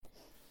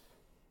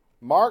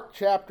Mark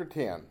chapter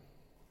 10.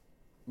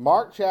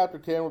 Mark chapter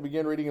 10, we'll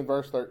begin reading in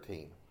verse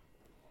 13.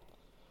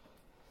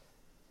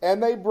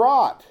 And they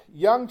brought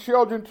young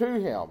children to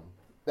him,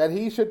 that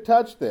he should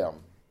touch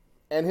them.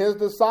 And his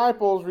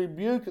disciples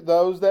rebuked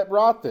those that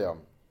brought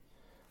them.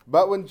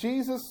 But when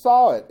Jesus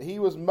saw it, he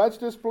was much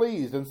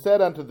displeased, and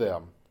said unto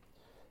them,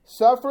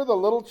 Suffer the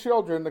little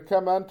children to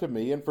come unto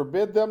me, and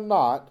forbid them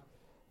not,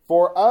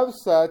 for of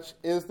such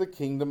is the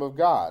kingdom of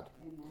God.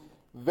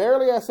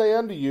 Verily I say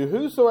unto you,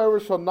 whosoever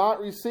shall not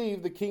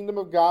receive the kingdom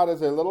of God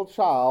as a little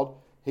child,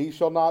 he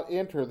shall not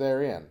enter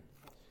therein.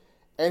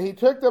 And he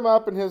took them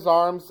up in his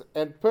arms,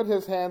 and put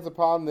his hands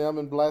upon them,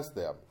 and blessed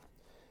them.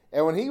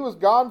 And when he was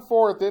gone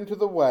forth into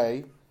the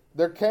way,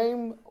 there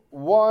came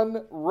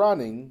one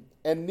running,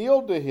 and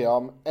kneeled to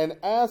him, and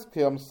asked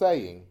him,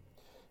 saying,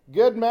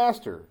 Good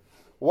master,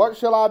 what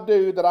shall I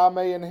do that I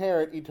may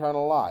inherit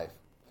eternal life?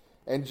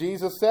 And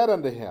Jesus said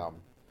unto him,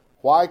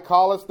 Why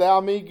callest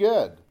thou me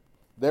good?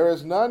 There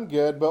is none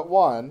good but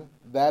one,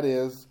 that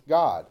is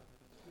God.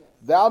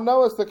 Thou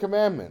knowest the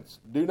commandments.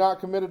 Do not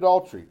commit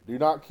adultery. Do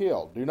not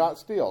kill. Do not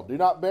steal. Do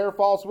not bear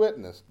false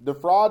witness.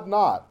 Defraud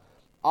not.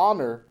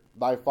 Honor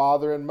thy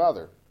father and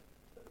mother.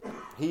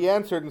 He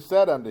answered and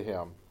said unto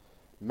him,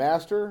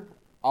 Master,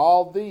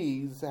 all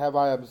these have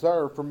I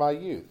observed from my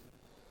youth.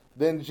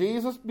 Then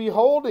Jesus,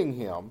 beholding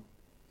him,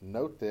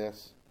 note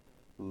this,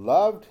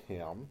 loved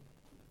him,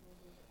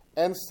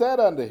 and said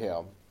unto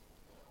him,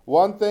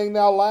 One thing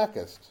thou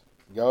lackest.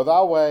 Go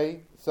thy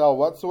way, sell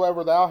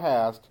whatsoever thou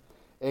hast,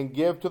 and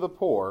give to the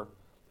poor,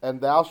 and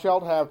thou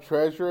shalt have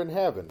treasure in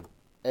heaven.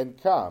 And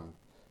come,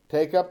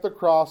 take up the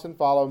cross, and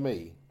follow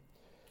me.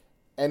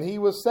 And he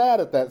was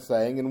sad at that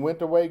saying, and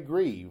went away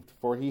grieved,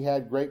 for he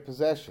had great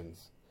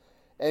possessions.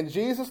 And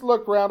Jesus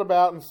looked round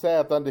about, and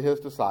saith unto his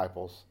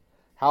disciples,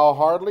 How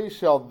hardly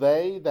shall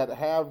they that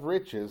have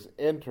riches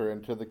enter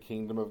into the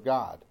kingdom of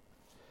God?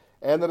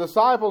 And the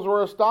disciples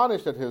were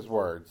astonished at his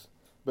words.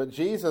 But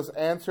Jesus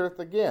answereth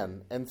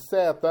again, and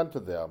saith unto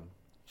them,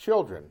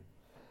 Children,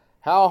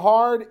 how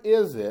hard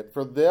is it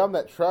for them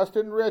that trust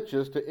in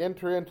riches to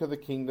enter into the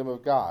kingdom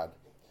of God?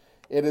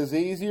 It is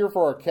easier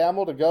for a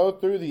camel to go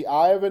through the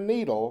eye of a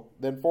needle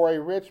than for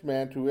a rich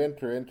man to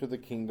enter into the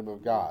kingdom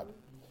of God.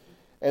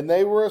 And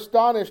they were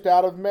astonished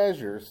out of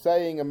measure,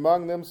 saying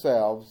among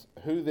themselves,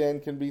 Who then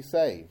can be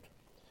saved?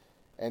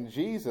 And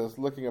Jesus,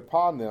 looking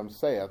upon them,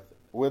 saith,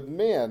 With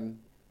men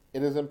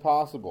it is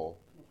impossible,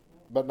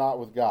 but not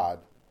with God.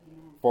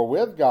 For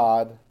with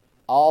God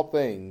all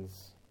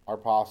things are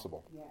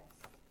possible. Yes.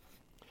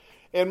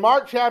 In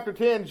Mark chapter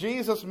 10,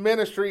 Jesus'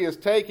 ministry is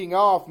taking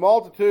off.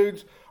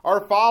 Multitudes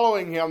are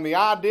following him. The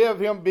idea of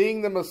him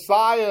being the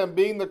Messiah and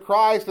being the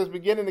Christ is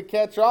beginning to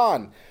catch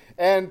on.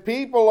 And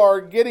people are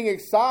getting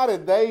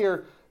excited. They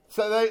are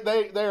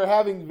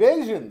having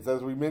visions,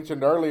 as we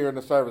mentioned earlier in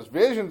the service.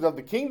 Visions of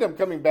the kingdom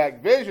coming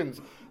back. Visions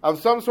of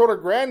some sort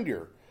of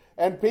grandeur.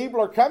 And people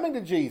are coming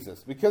to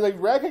Jesus because they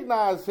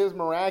recognize his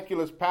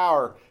miraculous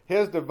power,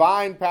 his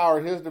divine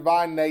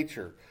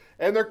nature.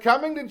 And they're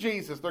coming to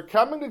Jesus. They're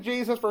coming to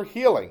Jesus for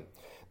healing.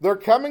 They're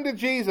coming to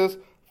Jesus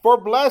for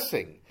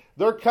blessing.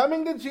 They're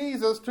coming to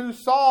Jesus to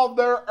solve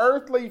their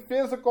earthly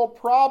physical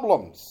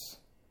problems.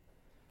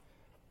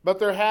 But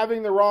they're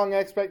having the wrong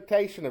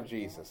expectation of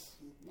Jesus.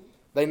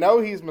 They know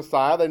he's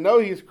Messiah. They know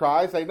he's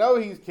Christ. They know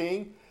he's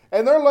King.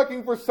 And they're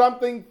looking for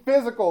something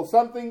physical,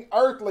 something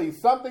earthly,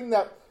 something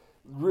that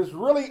was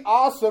really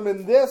awesome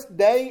in this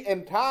day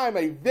and time,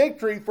 a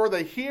victory for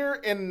the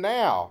here and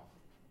now.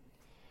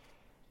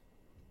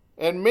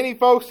 And many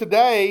folks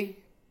today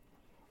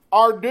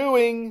are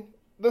doing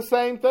the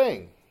same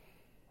thing.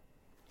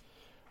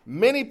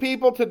 Many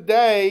people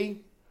today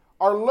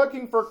are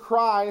looking for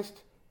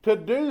Christ to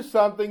do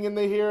something in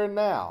the here and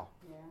now.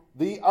 Yeah.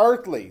 The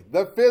earthly,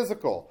 the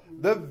physical,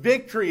 the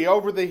victory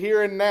over the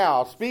here and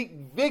now. Speak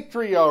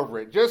victory over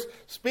it. Just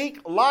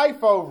speak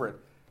life over it.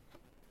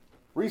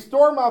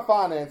 Restore my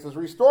finances,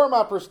 restore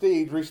my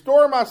prestige,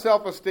 restore my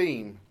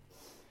self-esteem.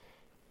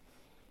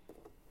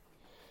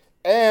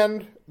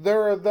 And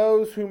there are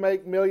those who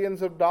make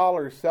millions of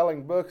dollars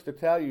selling books to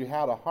tell you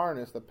how to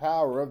harness the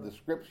power of the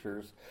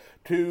Scriptures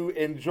to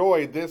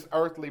enjoy this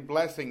earthly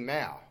blessing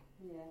now.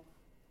 Yeah.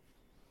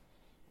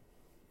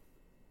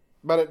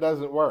 But it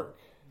doesn't work.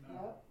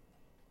 No.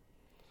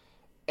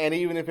 And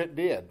even if it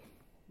did,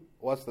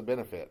 what's the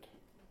benefit?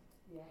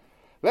 Yeah.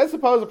 Let's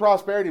suppose the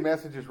prosperity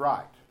message is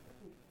right.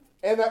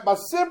 And that by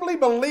simply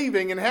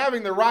believing and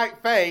having the right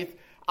faith,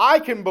 I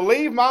can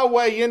believe my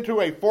way into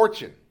a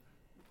fortune.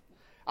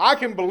 I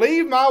can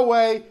believe my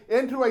way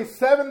into a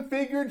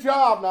 7-figure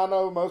job. Now, I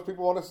know most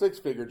people want a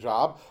 6-figure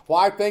job.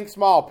 Why think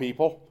small,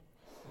 people?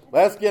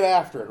 Let's get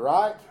after it,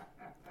 right?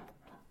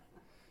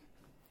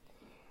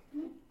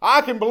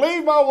 I can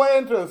believe my way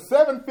into a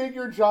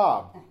 7-figure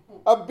job.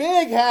 A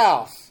big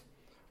house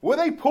with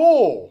a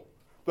pool.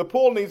 The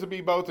pool needs to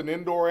be both an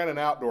indoor and an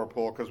outdoor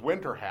pool because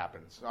winter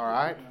happens, all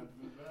right?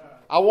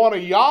 I want a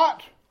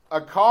yacht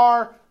a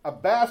car, a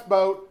bass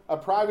boat, a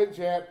private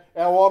jet,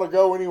 and I want to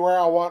go anywhere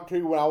I want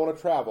to when I want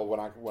to travel when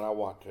I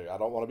want to. I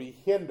don't want to be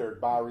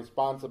hindered by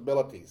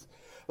responsibilities.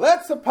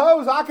 Let's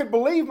suppose I could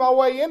believe my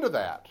way into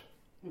that.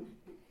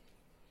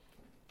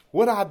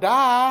 When I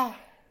die,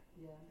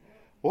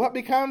 what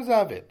becomes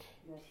of it?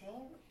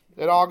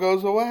 It all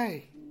goes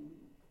away.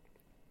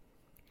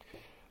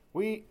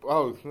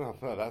 All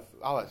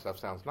that stuff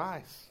sounds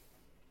nice.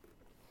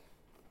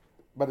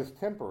 But it's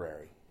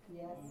temporary.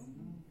 Yes.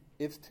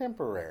 It's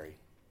temporary.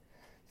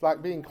 It's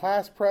like being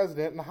class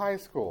president in high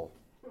school.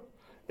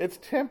 It's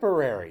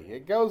temporary.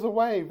 It goes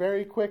away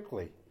very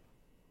quickly.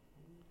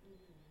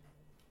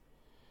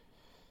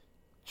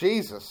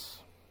 Jesus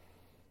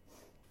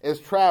is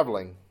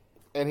traveling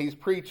and he's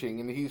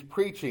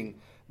preaching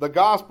the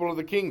gospel of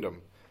the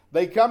kingdom.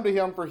 They come to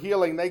him for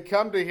healing. They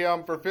come to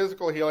him for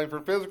physical healing,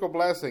 for physical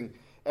blessing,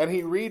 and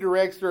he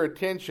redirects their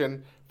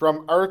attention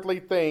from earthly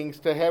things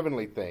to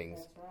heavenly things.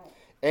 That's right.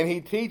 And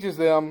he teaches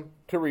them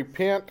to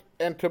repent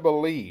and to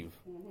believe.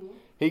 Mm-hmm.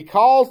 He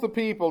calls the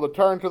people to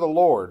turn to the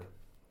Lord,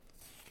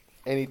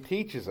 and he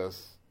teaches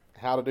us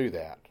how to do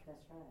that. That's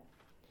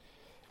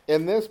right.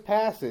 In this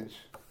passage,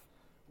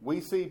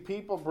 we see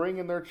people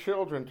bringing their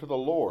children to the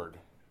Lord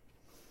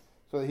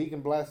so that he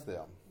can bless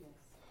them. Yes.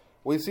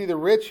 We see the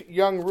rich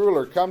young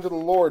ruler come to the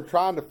Lord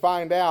trying to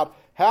find out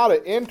how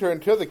to enter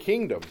into the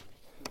kingdom.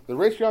 The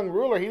rich young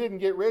ruler, he didn't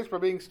get rich by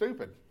being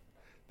stupid.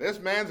 This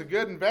man's a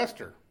good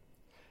investor.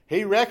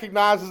 He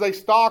recognizes a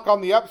stock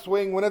on the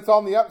upswing when it's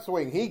on the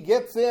upswing. He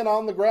gets in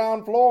on the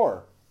ground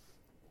floor.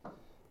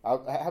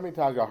 How many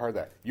times y'all heard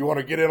that? You want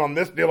to get in on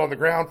this deal on the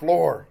ground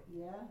floor?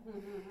 Yeah.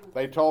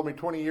 They told me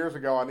 20 years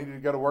ago I needed to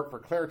go to work for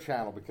Clear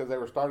Channel because they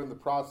were starting the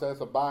process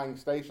of buying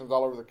stations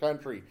all over the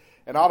country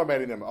and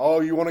automating them.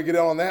 Oh, you want to get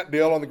in on that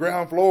deal on the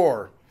ground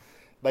floor?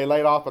 They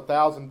laid off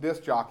 1,000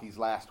 disc jockeys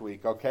last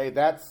week. Okay,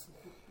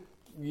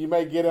 you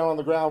may get in on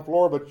the ground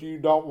floor, but you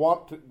don't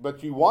want to.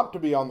 But you want to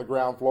be on the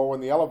ground floor when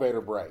the elevator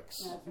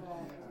breaks. That's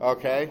right.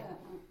 Okay,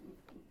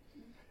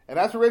 and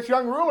that's a rich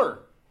young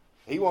ruler.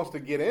 He wants to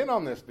get in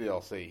on this deal.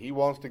 See, he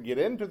wants to get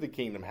into the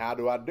kingdom. How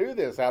do I do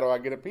this? How do I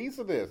get a piece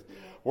of this? Yeah.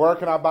 Where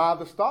can I buy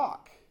the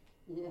stock?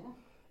 Yeah.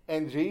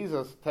 And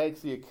Jesus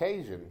takes the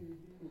occasion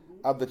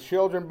of the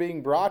children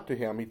being brought to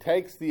him. He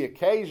takes the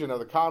occasion of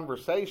the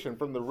conversation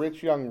from the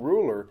rich young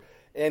ruler,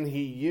 and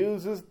he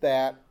uses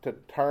that to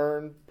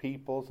turn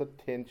people's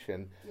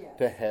attention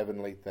to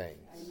heavenly things.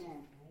 Amen.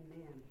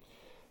 Amen.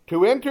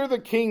 To enter the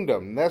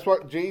kingdom, that's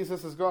what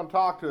Jesus is going to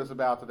talk to us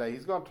about today.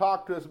 He's going to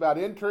talk to us about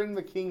entering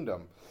the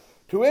kingdom.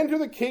 To enter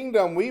the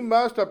kingdom, we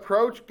must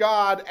approach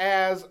God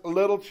as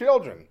little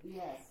children.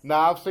 Yes.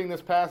 Now, I've seen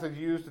this passage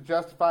used to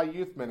justify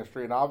youth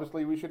ministry, and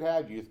obviously we should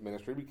have youth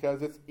ministry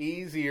because it's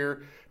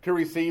easier to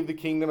receive the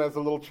kingdom as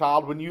a little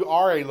child when you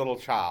are a little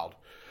child.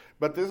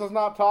 But this is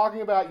not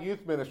talking about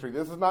youth ministry.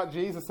 This is not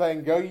Jesus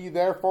saying, go ye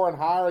therefore and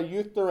hire a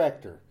youth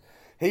director.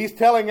 He's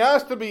telling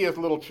us to be as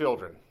little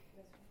children.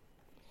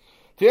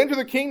 To enter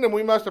the kingdom,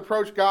 we must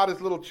approach God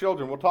as little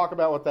children. We'll talk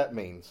about what that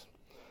means.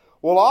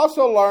 We'll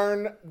also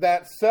learn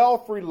that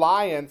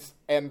self-reliance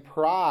and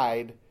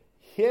pride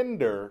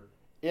hinder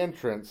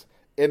entrance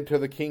into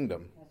the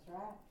kingdom. That's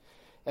right.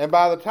 And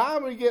by the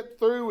time we get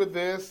through with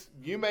this,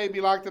 you may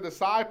be like the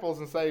disciples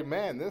and say,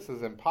 man, this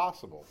is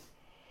impossible.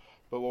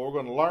 But what we're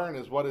going to learn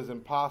is what is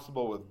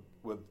impossible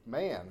with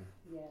man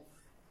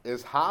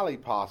is highly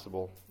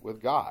possible with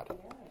God.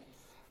 Yes.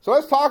 So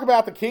let's talk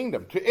about the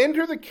kingdom. To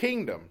enter the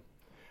kingdom,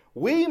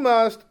 we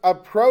must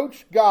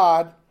approach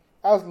God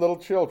as little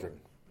children.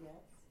 Yes.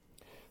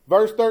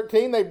 Verse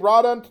 13, they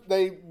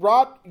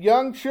brought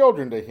young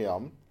children to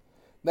him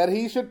that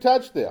he should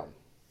touch them.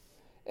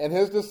 And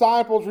his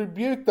disciples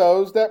rebuked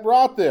those that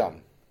brought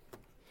them.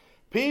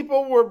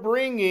 People were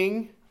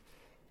bringing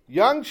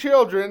young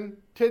children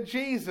to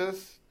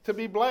Jesus to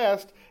be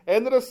blessed,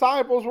 and the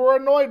disciples were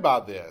annoyed by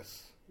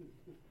this.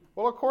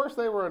 Well, of course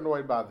they were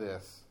annoyed by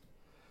this.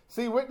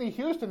 See, Whitney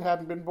Houston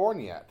hadn't been born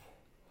yet.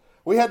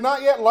 We had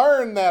not yet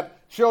learned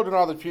that children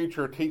are the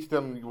future, teach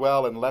them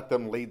well and let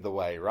them lead the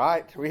way,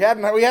 right? We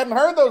hadn't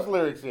heard those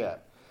lyrics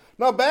yet.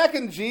 Now, back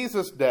in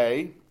Jesus'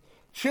 day,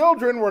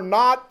 children were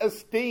not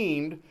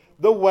esteemed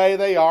the way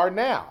they are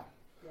now.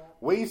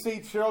 We see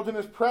children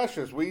as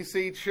precious. We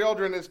see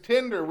children as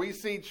tender. We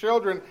see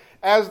children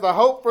as the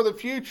hope for the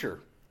future.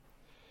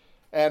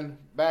 And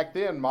back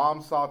then,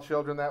 moms saw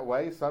children that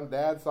way. Some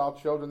dads saw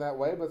children that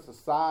way. But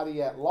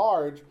society at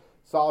large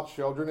saw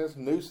children as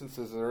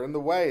nuisances that are in the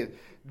way.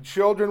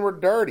 Children were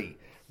dirty.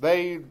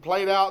 They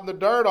played out in the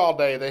dirt all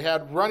day. They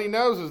had runny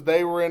noses.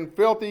 They were in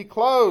filthy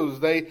clothes.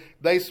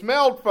 They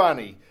smelled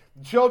funny.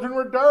 Children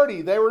were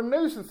dirty. They were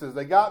nuisances.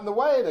 They got in the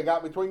way. They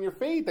got between your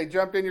feet. They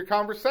jumped in your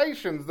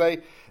conversations.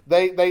 They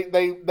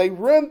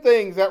ruined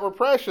things that were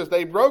precious.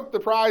 They broke the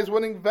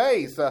prize-winning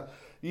vase.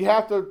 You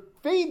have to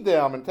feed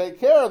them and take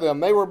care of them.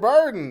 They were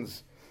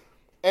burdens.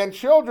 And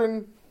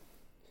children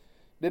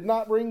did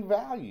not bring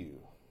value.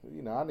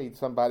 You know, I need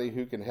somebody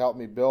who can help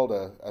me build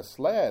a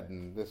sled,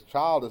 and this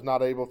child is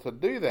not able to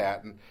do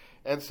that.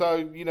 And so,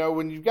 you know,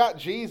 when you've got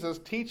Jesus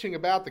teaching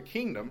about the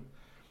kingdom,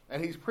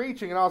 and he's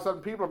preaching, and all of a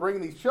sudden people are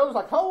bringing these children. It's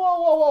like, whoa, whoa,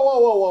 whoa, whoa,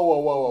 whoa, whoa, whoa,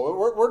 whoa, whoa,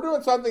 whoa. We're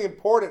doing something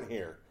important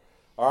here.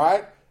 All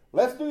right?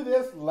 Let's do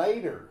this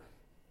later.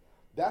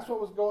 That's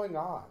what was going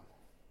on.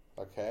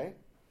 Okay?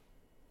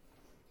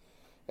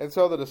 And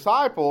so the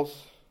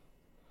disciples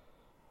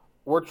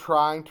were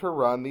trying to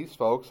run these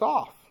folks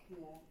off.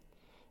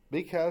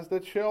 Because the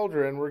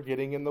children were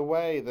getting in the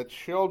way. The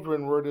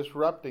children were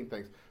disrupting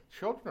things.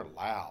 Children are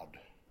loud.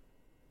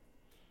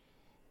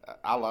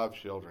 I love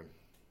children.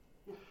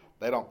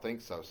 They don't think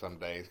so some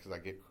days because I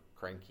get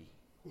cranky.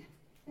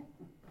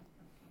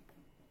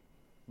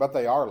 But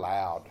they are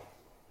loud.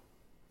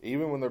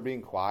 Even when they're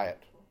being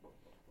quiet,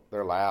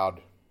 they're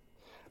loud.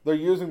 They're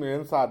using their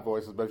inside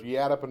voices, but if you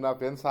add up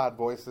enough inside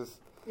voices,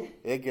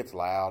 it gets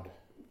loud.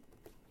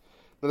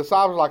 The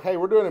disciples are like, hey,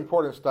 we're doing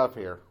important stuff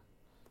here.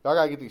 Y'all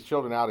got to get these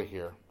children out of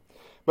here.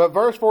 But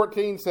verse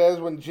 14 says,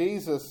 when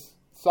Jesus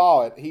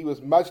saw it, he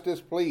was much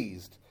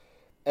displeased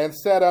and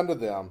said unto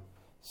them,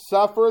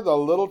 suffer the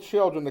little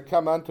children to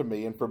come unto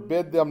me, and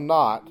forbid them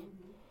not,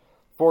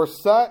 for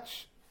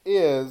such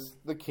is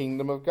the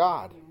kingdom of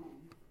God.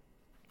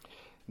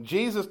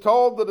 Jesus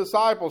told the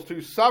disciples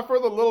to suffer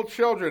the little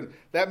children.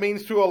 That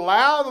means to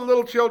allow the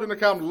little children to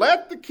come.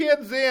 Let the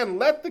kids in.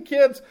 Let the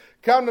kids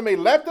come to me.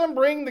 Let them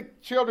bring the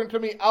children to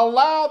me.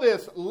 Allow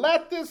this.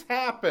 Let this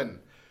happen.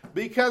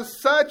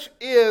 Because such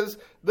is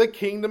the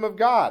kingdom of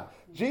God.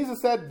 Jesus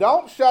said,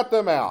 don't shut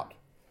them out.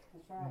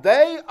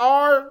 They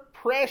are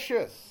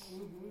precious.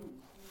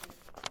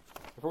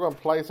 If we're going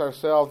to place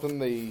ourselves in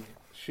the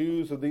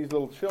shoes of these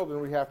little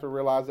children, we have to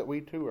realize that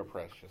we too are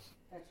precious.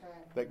 That's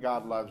right. That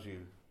God loves you.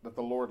 That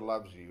the Lord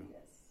loves you.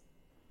 Yes.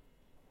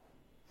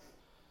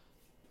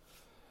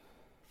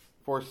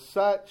 For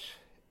such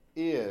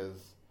is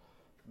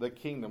the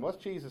kingdom.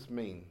 What's Jesus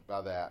mean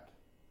by that?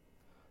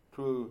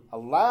 To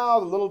allow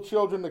the little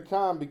children to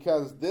come,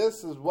 because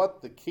this is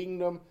what the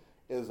kingdom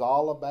is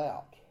all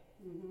about.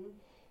 Mm-hmm.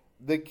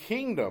 The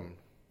kingdom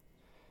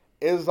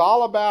is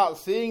all about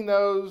seeing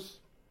those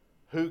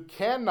who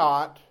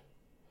cannot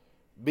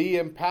be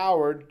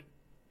empowered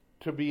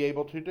to be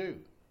able to do.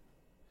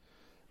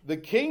 The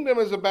kingdom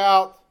is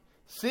about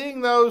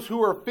seeing those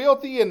who are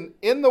filthy and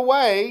in the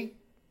way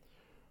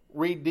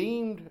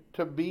redeemed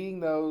to being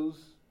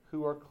those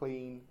who are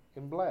clean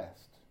and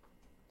blessed.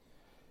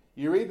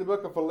 You read the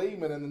book of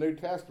Philemon in the New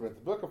Testament.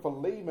 The book of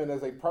Philemon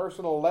is a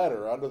personal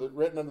letter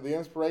written under the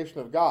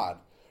inspiration of God,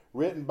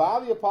 written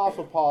by the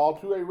Apostle Paul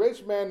to a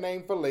rich man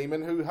named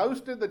Philemon who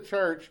hosted the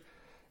church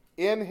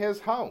in his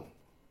home.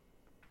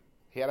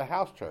 He had a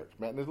house church,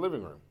 met in his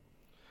living room.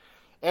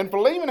 And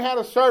Philemon had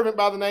a servant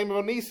by the name of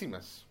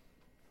Onesimus.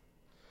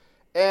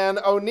 And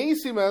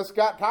Onesimus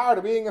got tired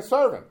of being a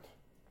servant.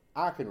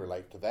 I can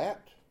relate to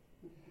that.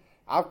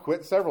 I've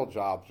quit several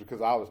jobs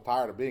because I was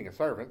tired of being a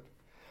servant.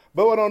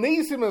 But when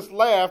Onesimus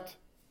left,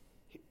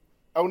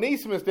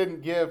 Onesimus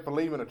didn't give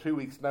Philemon a 2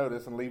 weeks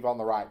notice and leave on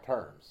the right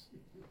terms.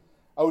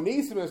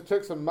 Onesimus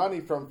took some money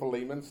from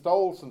Philemon,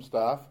 stole some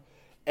stuff,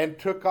 and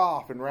took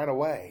off and ran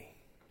away.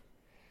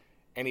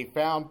 And he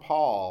found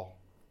Paul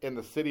in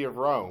the city of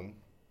Rome.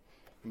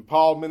 And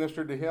Paul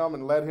ministered to him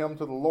and led him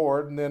to the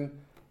Lord. And then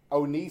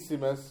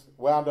Onesimus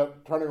wound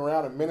up turning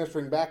around and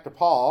ministering back to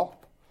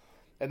Paul.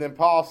 And then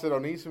Paul said,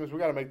 Onesimus, we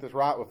got to make this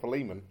right with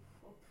Philemon.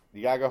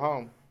 You got to go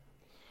home.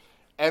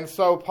 And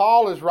so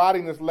Paul is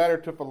writing this letter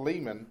to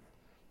Philemon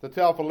to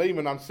tell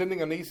Philemon, I'm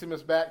sending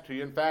Onesimus back to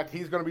you. In fact,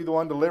 he's going to be the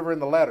one delivering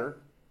the letter.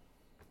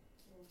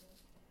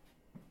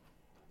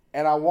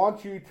 And I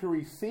want you to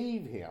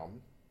receive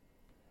him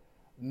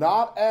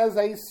not as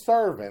a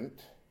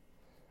servant,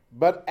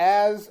 but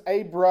as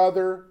a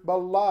brother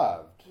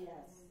beloved. Yes.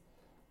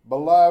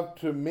 Beloved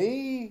to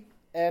me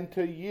and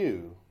to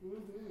you.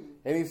 Mm-hmm.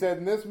 And he said,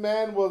 and this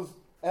man was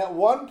at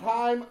one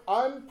time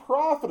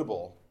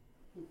unprofitable,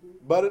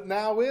 but it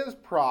now is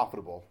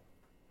profitable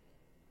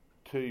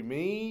to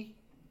me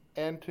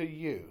and to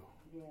you.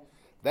 Yes.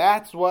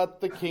 That's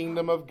what the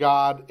kingdom of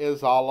God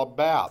is all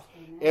about.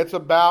 Amen. It's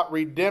about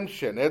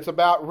redemption. It's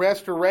about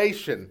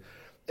restoration.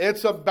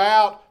 It's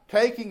about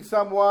taking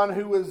someone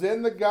who is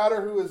in the gutter,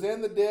 who is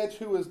in the ditch,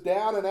 who is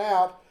down and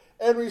out,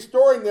 and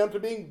restoring them to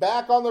being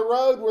back on the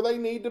road where they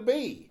need to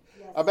be.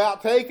 Yes.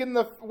 About taking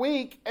the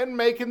weak and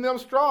making them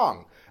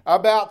strong.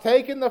 About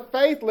taking the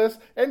faithless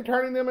and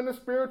turning them into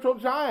spiritual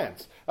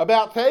giants.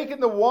 About taking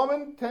the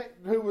woman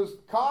who was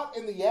caught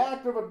in the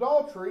act of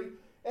adultery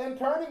and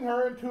turning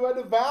her into a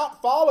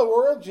devout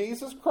follower of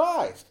Jesus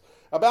Christ.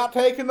 About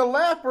taking the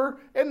leper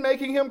and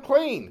making him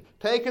clean.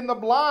 Taking the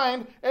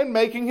blind and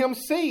making him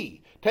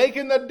see.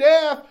 Taking the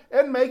deaf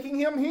and making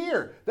him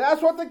hear.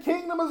 That's what the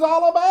kingdom is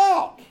all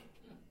about.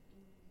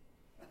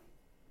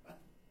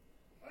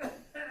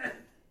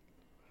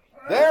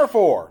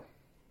 Therefore,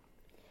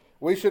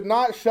 we should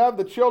not shove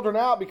the children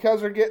out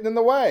because they're getting in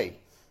the way.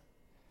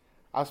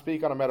 I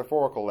speak on a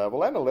metaphorical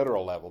level and a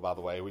literal level, by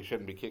the way. We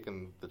shouldn't be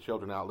kicking the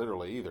children out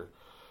literally either,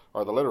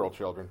 or the literal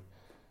children.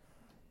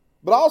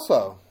 But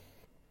also,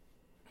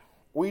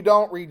 we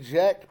don't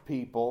reject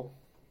people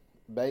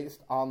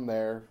based on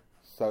their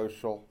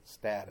social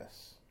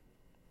status.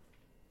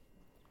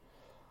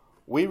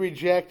 We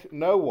reject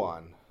no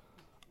one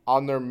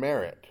on their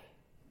merit.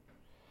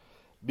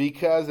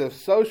 Because if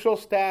social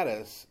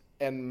status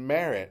and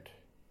merit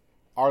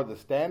are the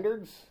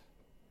standards,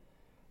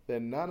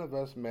 then none of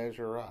us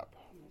measure up.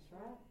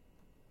 That's right.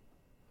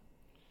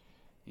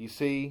 You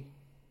see,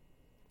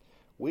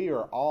 we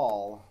are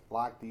all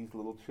like these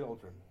little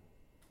children.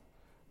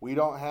 We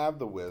don't have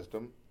the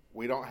wisdom.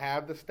 We don't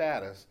have the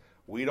status.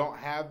 We don't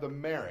have the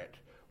merit.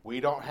 We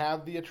don't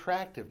have the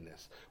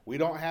attractiveness. We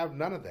don't have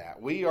none of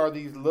that. We are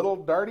these little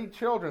dirty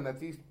children that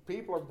these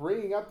people are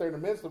bringing up there in the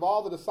midst of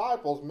all the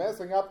disciples,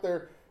 messing up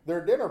their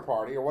dinner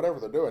party or whatever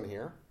they're doing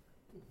here.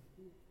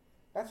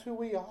 That's who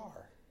we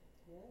are.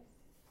 Yes.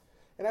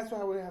 And that's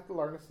why we have to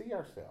learn to see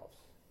ourselves.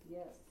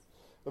 Yes.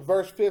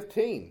 Verse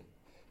 15,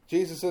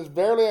 Jesus says,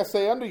 "Verily I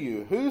say unto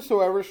you,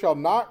 whosoever shall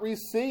not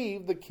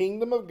receive the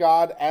kingdom of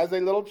God as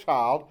a little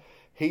child,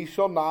 he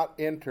shall not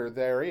enter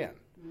therein."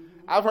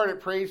 Mm-hmm. I've heard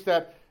it preached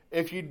that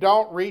if you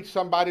don't reach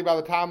somebody by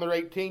the time they're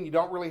 18, you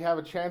don't really have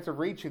a chance of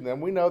reaching them.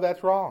 We know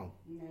that's wrong.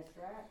 That's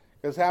right.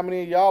 Because how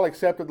many of y'all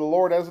accepted the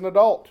Lord as an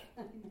adult?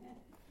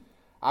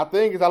 I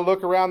think as I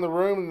look around the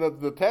room and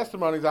the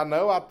testimonies I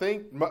know, I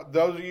think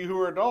those of you who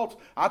are adults,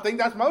 I think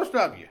that's most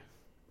of you.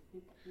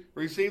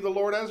 Receive the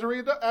Lord as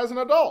an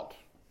adult.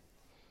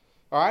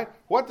 All right?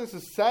 What this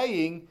is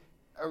saying,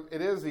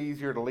 it is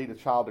easier to lead a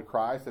child to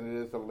Christ than it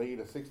is to lead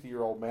a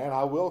 60-year-old man.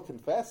 I will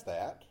confess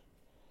that.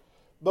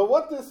 But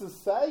what this is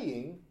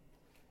saying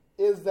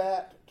is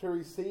that to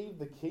receive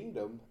the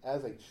kingdom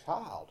as a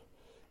child,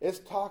 it's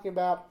talking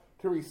about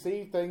to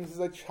receive things as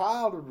a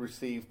child would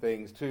receive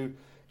things, to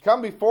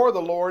come before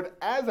the Lord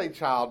as a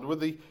child with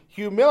the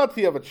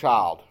humility of a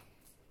child.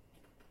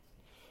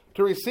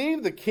 To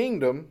receive the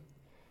kingdom,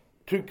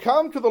 to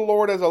come to the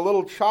Lord as a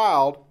little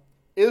child,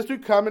 is to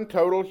come in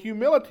total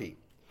humility.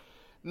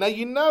 Now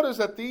you notice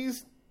that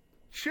these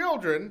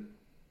children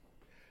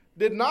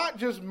did not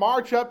just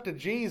march up to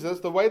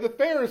Jesus the way the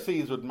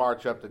Pharisees would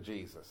march up to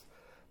Jesus.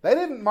 They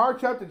didn't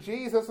march up to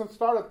Jesus and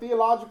start a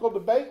theological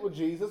debate with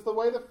Jesus the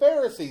way the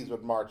Pharisees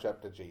would march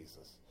up to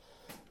Jesus.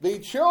 The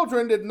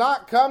children did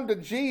not come to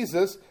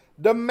Jesus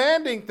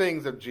demanding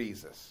things of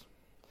Jesus.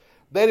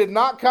 They did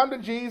not come to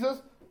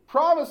Jesus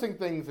promising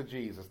things to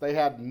Jesus. They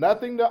had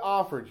nothing to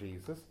offer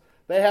Jesus.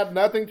 They had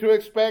nothing to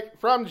expect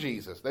from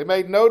Jesus. They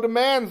made no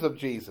demands of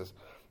Jesus.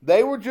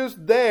 They were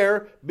just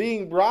there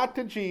being brought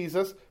to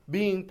Jesus,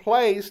 being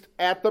placed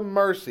at the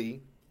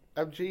mercy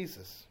of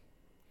Jesus.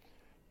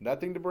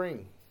 Nothing to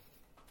bring.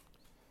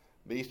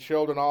 These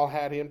children all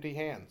had empty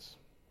hands.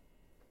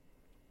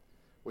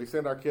 We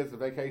send our kids to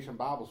vacation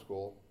Bible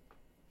school.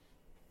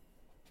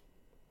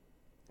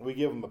 We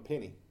give them a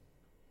penny,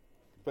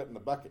 put in the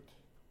bucket.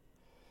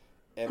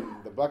 And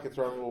the buckets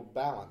are on a little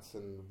balance.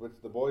 And which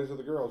the boys or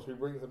the girls, who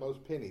brings the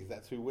most pennies,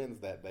 that's who wins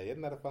that day.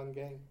 Isn't that a fun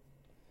game?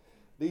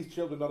 These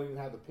children don't even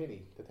have the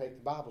penny to take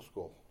to Bible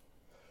school.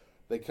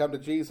 They come to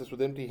Jesus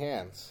with empty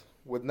hands,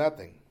 with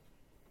nothing.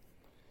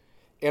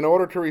 In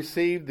order to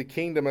receive the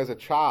kingdom as a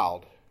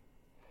child,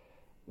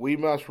 we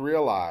must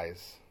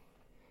realize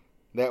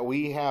that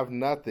we have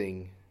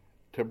nothing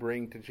to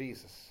bring to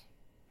Jesus.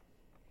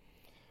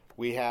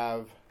 We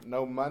have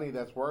no money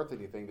that's worth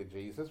anything to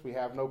Jesus. We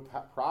have no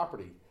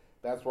property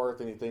that's worth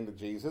anything to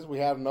Jesus. We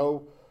have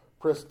no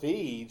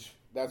prestige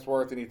that's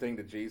worth anything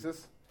to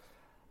Jesus.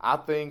 I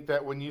think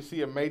that when you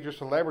see a major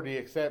celebrity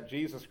accept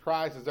Jesus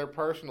Christ as their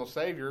personal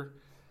Savior,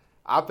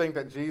 I think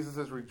that Jesus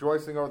is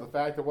rejoicing over the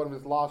fact that one of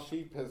his lost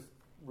sheep has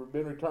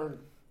been returned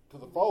to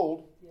the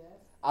fold. Yes.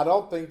 I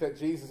don't think that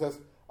Jesus says,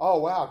 "Oh,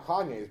 wow,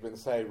 Kanye's been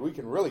saved. We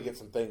can really get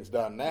some things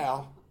done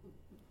now."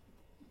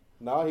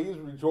 No, he's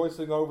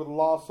rejoicing over the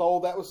lost soul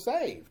that was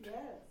saved. Yes.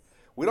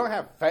 We don't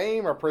have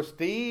fame or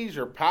prestige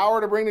or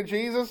power to bring to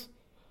Jesus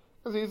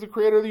because he's the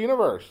creator of the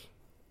universe.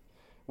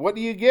 What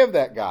do you give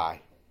that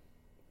guy?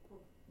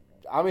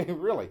 I mean,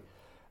 really.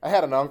 I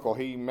had an uncle.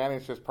 He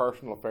managed his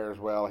personal affairs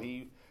well.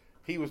 He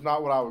was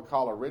not what I would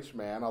call a rich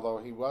man, although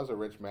he was a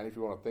rich man if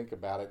you want to think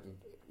about it,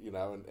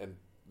 and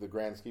the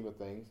grand scheme of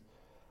things.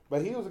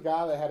 But he was a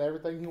guy that had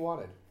everything he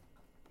wanted.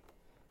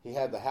 He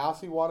had the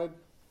house he wanted,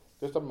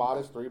 just a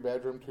modest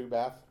 3-bedroom,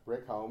 2-bath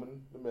brick home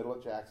in the middle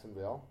of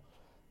Jacksonville.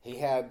 He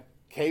had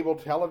cable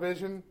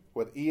television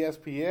with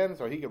ESPN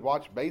so he could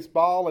watch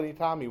baseball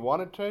anytime he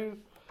wanted to.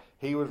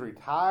 He was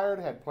retired,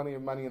 had plenty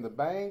of money in the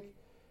bank,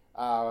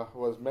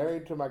 was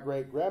married to my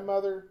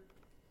great-grandmother.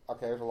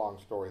 Okay, there's a long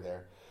story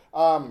there.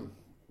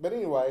 But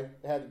anyway,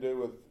 it had to do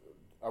with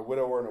a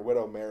widower and a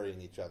widow marrying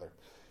each other.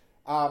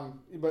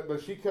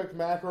 But she cooked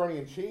macaroni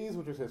and cheese,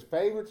 which was his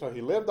favorite, so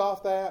he lived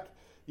off that.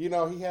 He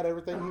had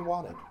everything he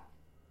wanted,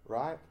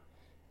 right?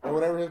 And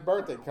whenever his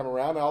birthday would come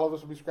around, all of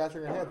us would be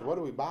scratching our heads. What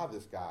do we buy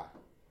this guy?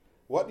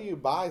 What do you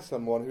buy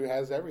someone who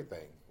has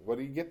everything? What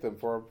do you get them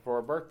for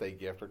a birthday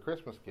gift or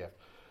Christmas gift?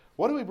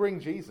 What do we bring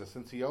Jesus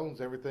since he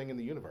owns everything in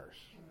the universe?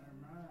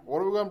 What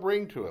are we going to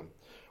bring to him?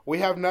 We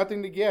have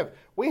nothing to give.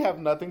 We have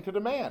nothing to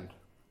demand.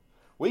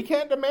 We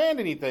can't demand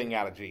anything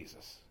out of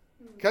Jesus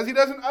because he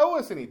doesn't owe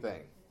us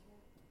anything.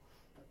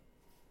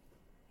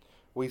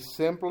 We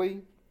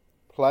simply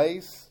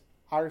place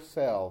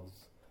ourselves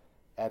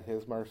at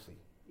his mercy.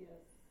 Yes.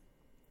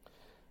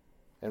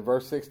 In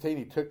verse 16,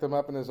 he took them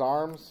up in his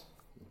arms,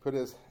 put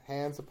his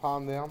hands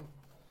upon them,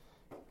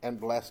 and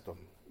blessed them.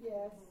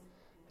 Yes.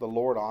 The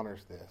Lord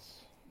honors this.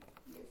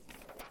 Yes.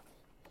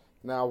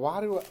 Now, why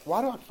do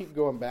I keep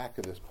going back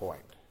to this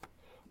point?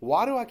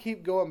 Why do I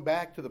keep going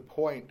back to the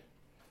point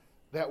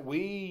that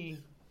we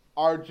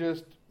are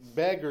just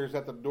beggars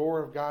at the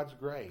door of God's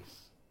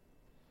grace?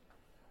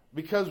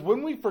 Because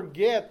when we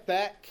forget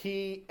that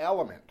key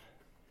element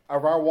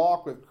of our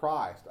walk with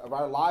Christ, of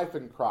our life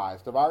in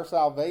Christ, of our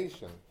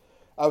salvation,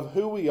 of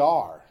who we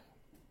are,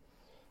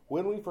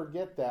 when we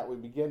forget that, we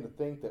begin to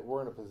think that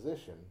we're in a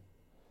position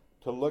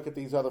to look at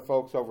these other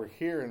folks over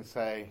here and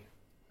say,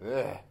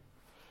 ugh.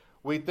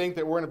 We think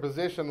that we're in a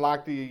position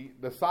like the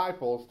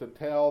disciples to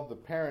tell the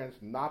parents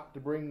not to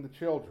bring the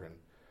children.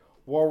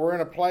 Or we're in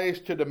a place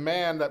to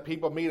demand that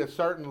people meet a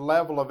certain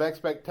level of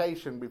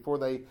expectation before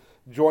they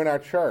join our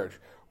church.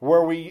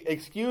 Where we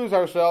excuse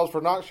ourselves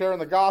for not sharing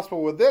the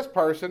gospel with this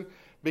person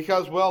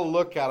because, well,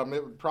 look at them,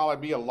 it would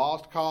probably be a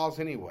lost cause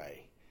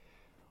anyway.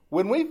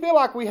 When we feel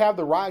like we have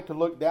the right to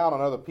look down on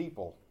other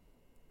people,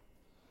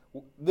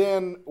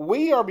 then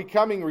we are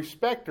becoming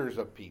respecters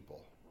of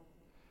people.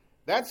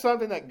 That's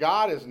something that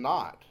God is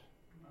not,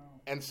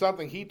 and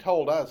something He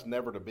told us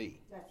never to be.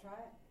 That's right.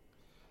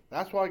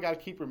 That's why we got to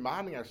keep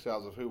reminding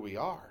ourselves of who we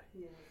are.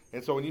 Yes.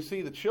 And so when you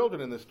see the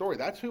children in this story,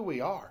 that's who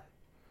we are.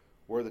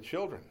 We're the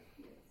children.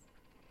 Yes.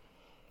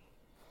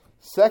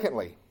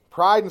 Secondly,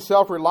 pride and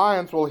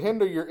self-reliance will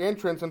hinder your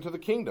entrance into the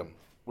kingdom.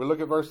 We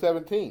look at verse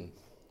 17.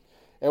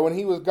 And when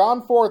he was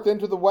gone forth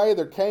into the way,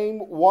 there came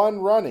one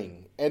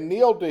running, and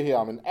kneeled to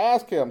him, and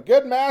asked him,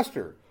 Good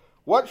master,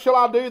 what shall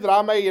I do that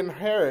I may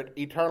inherit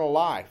eternal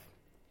life?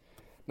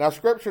 Now,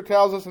 Scripture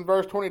tells us in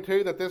verse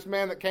 22 that this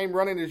man that came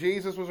running to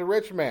Jesus was a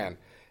rich man.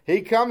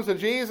 He comes to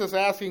Jesus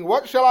asking,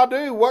 What shall I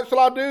do? What shall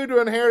I do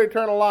to inherit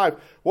eternal life?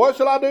 What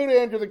shall I do to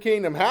enter the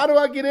kingdom? How do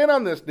I get in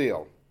on this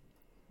deal?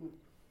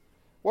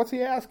 What's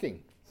he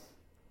asking?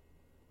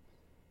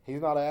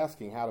 He's not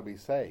asking how to be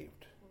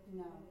saved.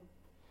 No.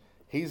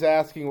 He's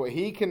asking what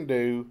he can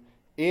do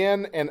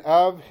in and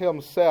of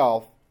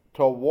himself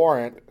to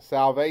warrant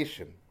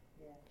salvation.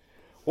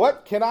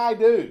 What can I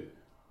do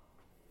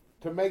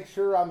to make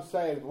sure I'm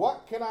saved?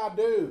 What can I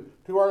do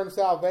to earn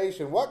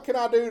salvation? What can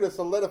I do to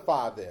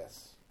solidify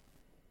this?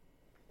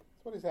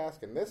 That's what he's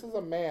asking. This is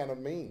a man of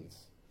means.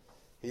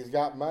 He's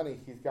got money.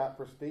 He's got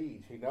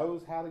prestige. He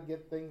knows how to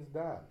get things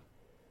done.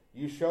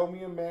 You show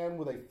me a man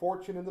with a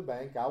fortune in the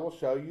bank, I will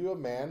show you a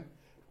man,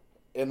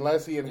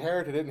 unless he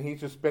inherited it and he's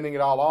just spending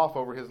it all off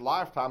over his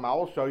lifetime, I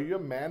will show you a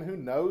man who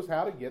knows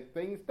how to get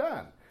things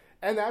done.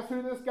 And that's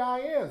who this guy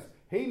is.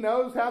 He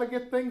knows how to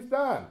get things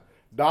done.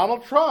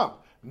 Donald Trump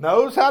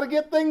knows how to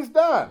get things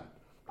done.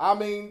 I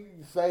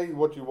mean, say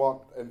what you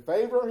want in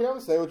favor of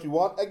him, say what you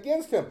want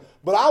against him.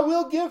 But I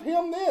will give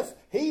him this.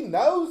 He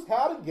knows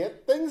how to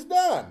get things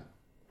done.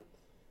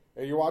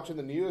 And you're watching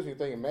the news and you're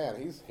thinking, man,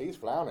 he's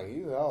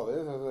floundering. All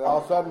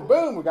of a sudden,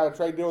 boom, we got a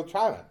trade deal with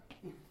China.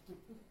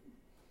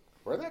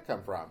 Where'd that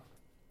come from?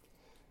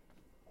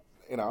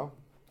 You know,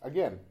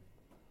 again,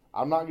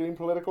 I'm not getting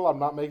political. I'm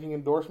not making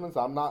endorsements.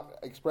 I'm not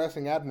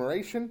expressing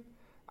admiration.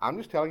 I'm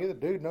just telling you the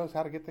dude knows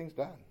how to get things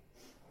done.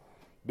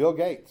 Bill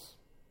Gates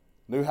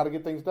knew how to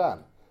get things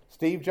done.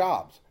 Steve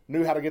Jobs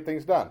knew how to get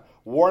things done.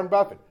 Warren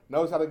Buffett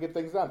knows how to get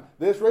things done.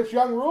 This rich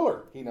young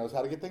ruler, he knows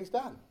how to get things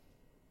done.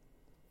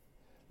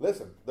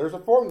 Listen, there's a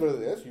formula to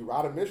this. You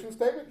write a mission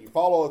statement, you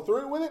follow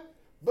through with it,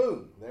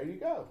 boom, there you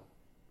go.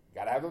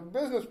 Got to have a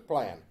business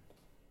plan,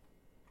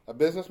 a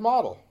business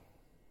model.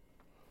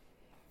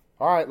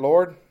 All right,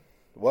 Lord,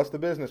 what's the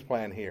business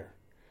plan here?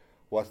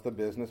 What's the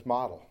business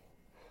model?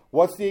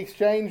 What's the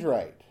exchange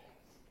rate?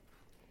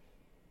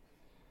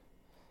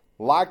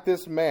 Like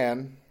this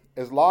man,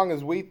 as long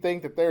as we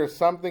think that there is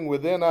something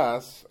within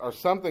us or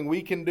something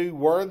we can do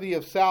worthy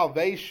of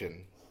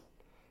salvation,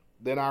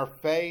 then our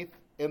faith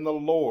in the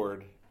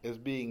Lord is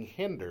being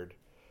hindered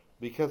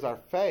because our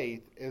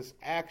faith is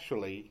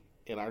actually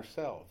in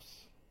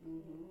ourselves.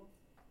 Mm-hmm.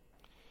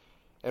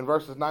 In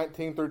verses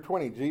 19 through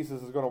 20,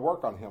 Jesus is going to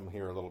work on him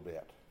here a little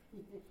bit.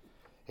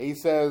 He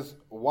says,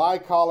 Why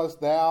callest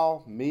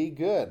thou me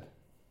good?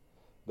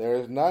 There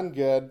is none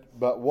good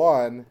but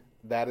one,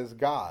 that is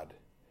God.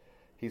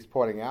 He's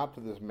pointing out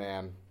to this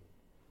man,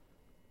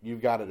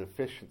 you've got a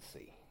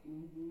deficiency.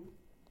 Mm-hmm.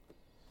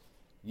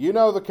 You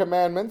know the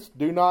commandments.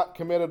 Do not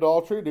commit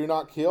adultery, do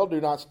not kill, do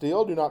not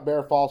steal, do not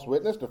bear false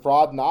witness,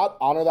 defraud not,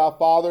 honor thy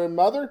father and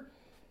mother.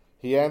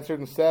 He answered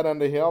and said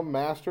unto him,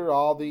 Master,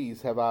 all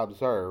these have I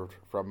observed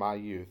from my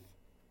youth.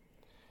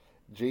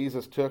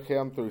 Jesus took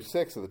him through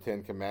 6 of the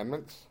 10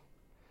 commandments,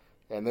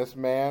 and this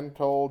man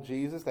told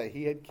Jesus that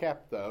he had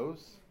kept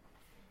those.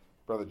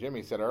 Brother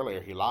Jimmy said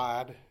earlier he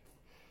lied.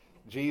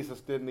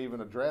 Jesus didn't even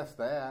address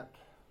that.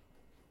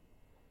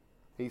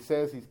 He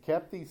says he's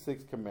kept these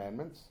 6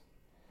 commandments.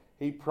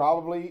 He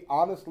probably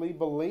honestly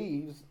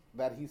believes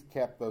that he's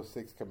kept those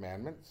 6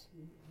 commandments.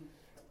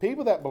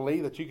 People that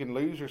believe that you can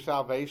lose your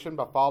salvation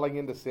by falling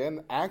into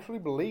sin actually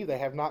believe they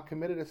have not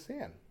committed a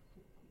sin.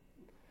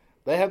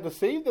 They have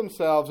deceived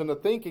themselves into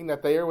thinking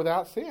that they are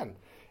without sin.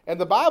 And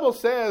the Bible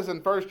says in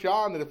 1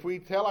 John that if we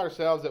tell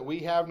ourselves that we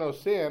have no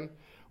sin,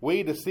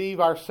 we deceive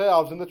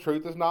ourselves and the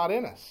truth is not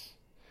in us.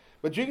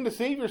 But you can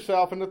deceive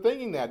yourself into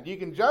thinking that. You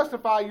can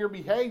justify your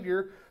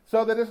behavior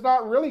so that it's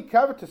not really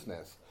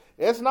covetousness.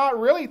 It's not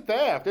really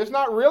theft. It's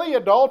not really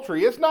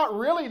adultery. It's not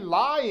really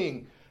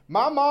lying.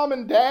 My mom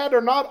and dad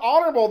are not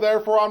honorable,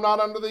 therefore I'm not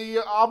under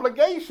the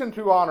obligation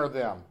to honor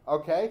them.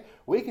 Okay?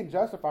 We can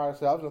justify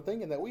ourselves into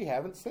thinking that we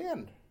haven't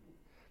sinned.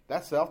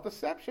 That's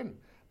self-deception.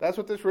 That's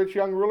what this rich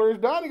young ruler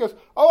has done. He goes,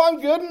 oh, I'm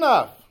good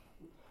enough.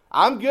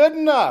 I'm good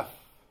enough.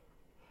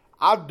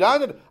 I've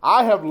done it.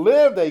 I have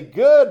lived a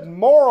good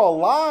moral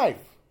life.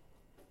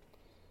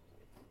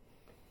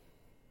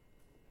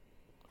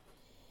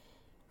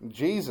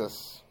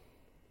 Jesus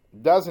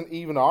doesn't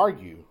even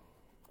argue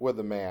with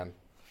the man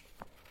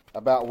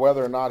about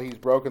whether or not he's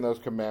broken those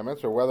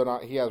commandments or whether or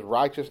not he has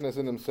righteousness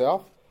in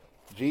himself.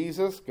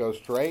 Jesus goes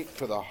straight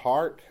to the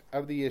heart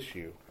of the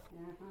issue.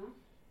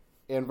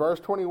 In verse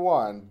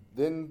 21,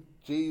 then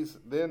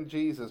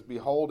Jesus,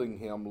 beholding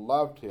him,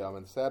 loved him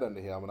and said unto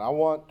him, and I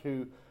want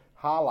to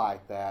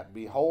highlight that,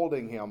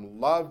 beholding him,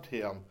 loved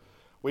him.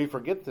 We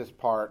forget this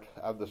part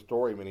of the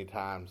story many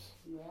times.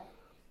 Yeah.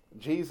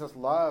 Jesus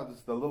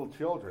loves the little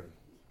children.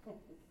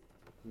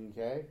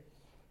 Okay?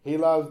 He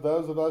loves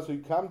those of us who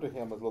come to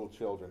him as little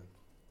children.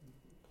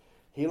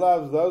 He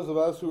loves those of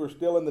us who are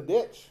still in the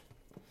ditch.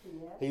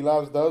 Yes. He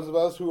loves those of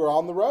us who are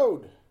on the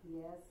road.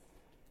 Yes.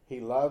 He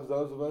loves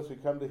those of us who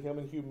come to him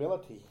in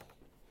humility.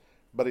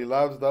 But he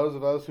loves those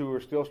of us who are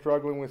still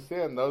struggling with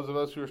sin, those of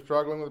us who are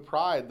struggling with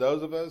pride,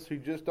 those of us who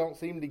just don't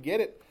seem to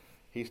get it.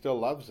 He still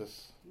loves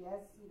us. Yes,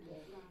 he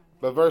does.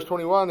 But verse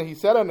 21, he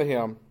said unto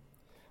him,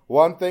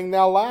 one thing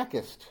thou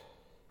lackest.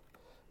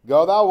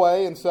 Go thy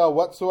way and sell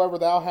whatsoever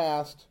thou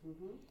hast,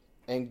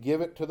 and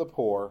give it to the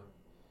poor,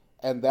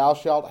 and thou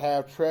shalt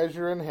have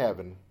treasure in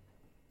heaven.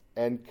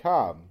 And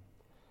come,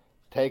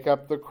 take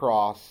up the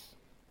cross,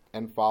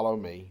 and follow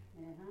me.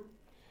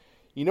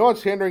 You know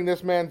what's hindering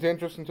this man's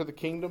interest into the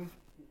kingdom?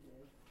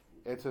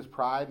 It's his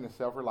pride and his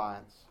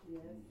self-reliance.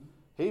 Yes.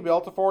 He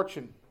built a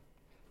fortune.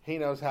 He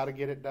knows how to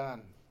get it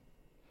done.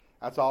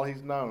 That's all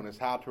he's known, is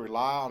how to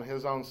rely on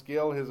his own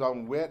skill, his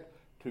own wit,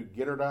 to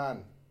get her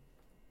done.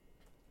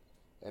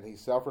 And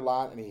he's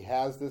self-reliant, and he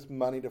has this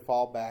money to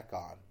fall back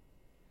on.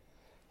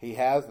 He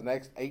has the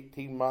next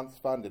 18 months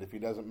funded if he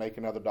doesn't make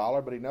another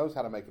dollar, but he knows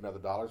how to make another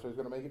dollar, so he's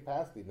going to make it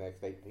past the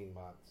next 18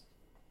 months.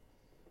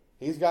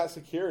 He's got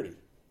security.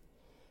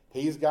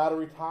 He's got a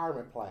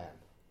retirement plan.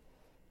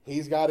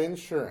 He's got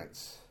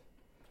insurance.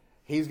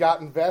 He's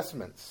got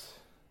investments.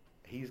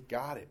 He's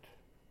got it.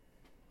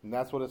 And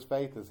that's what his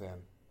faith is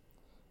in.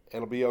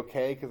 It'll be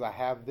okay because I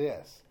have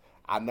this.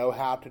 I know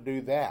how to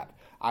do that.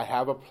 I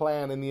have a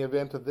plan in the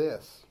event of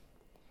this.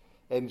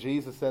 And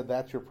Jesus said,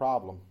 that's your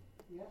problem.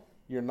 Yeah.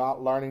 You're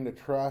not learning to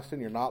trust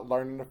and you're not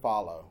learning to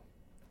follow.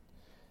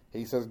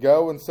 He says,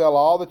 go and sell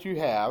all that you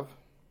have.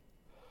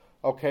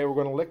 Okay, we're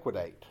going to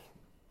liquidate.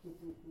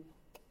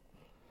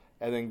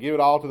 And then give it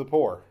all to the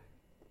poor.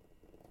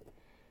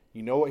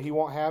 You know what he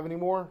won't have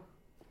anymore?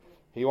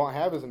 He won't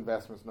have his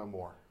investments no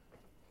more.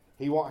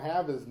 He won't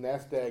have his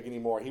nest egg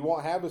anymore. He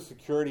won't have his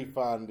security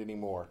fund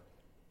anymore.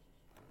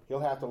 He'll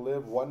have to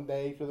live one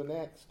day to the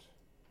next,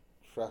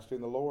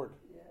 trusting the Lord.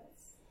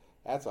 Yes.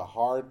 That's a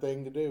hard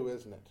thing to do,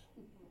 isn't it?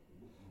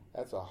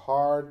 That's a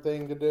hard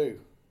thing to do.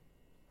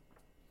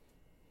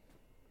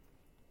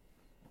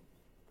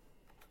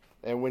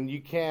 And when you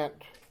can't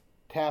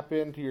tap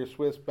into your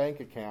Swiss bank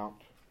account,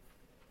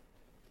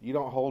 you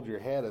don't hold your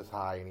head as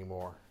high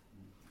anymore.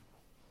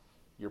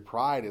 Your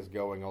pride is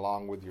going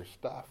along with your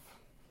stuff.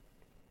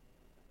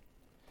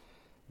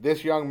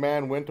 This young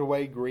man went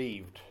away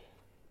grieved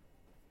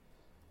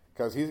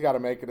because he's got to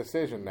make a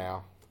decision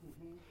now.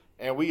 Mm-hmm.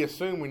 And we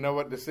assume we know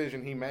what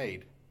decision he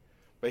made.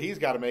 But he's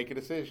got to make a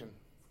decision.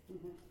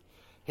 Mm-hmm.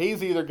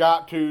 He's either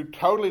got to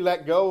totally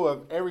let go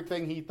of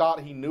everything he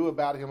thought he knew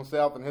about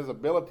himself and his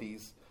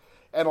abilities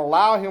and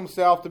allow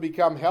himself to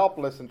become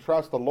helpless and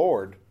trust the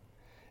Lord,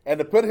 and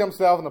to put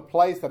himself in a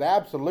place that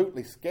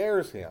absolutely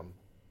scares him,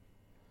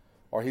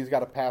 or he's got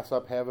to pass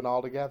up heaven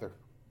altogether.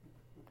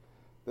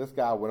 This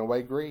guy went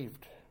away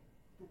grieved.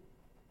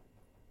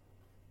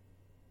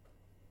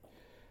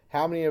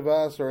 How many of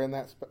us are in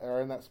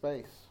that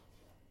space?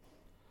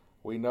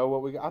 We know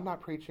what we. I'm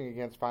not preaching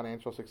against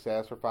financial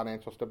success or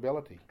financial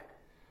stability.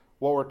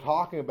 What we're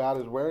talking about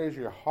is, where is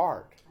your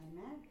heart?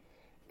 Amen.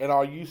 And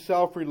are you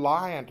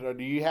self-reliant, or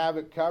do you have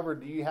it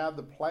covered? Do you have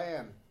the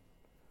plan?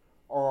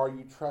 Or are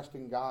you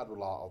trusting God with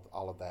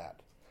all of that?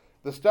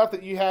 The stuff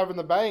that you have in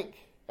the bank,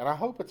 and I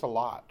hope it's a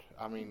lot.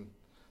 I mean,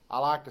 I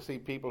like to see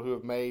people who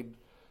have made,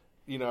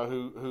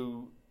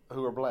 who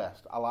are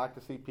blessed. I like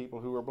to see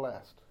people who are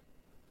blessed.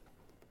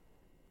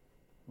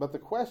 But the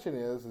question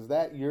is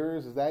that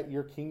yours? Is that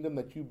your kingdom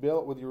that you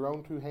built with your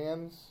own two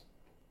hands?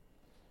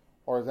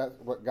 Or is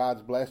that what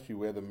God's blessed you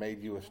with and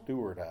made you a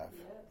steward of?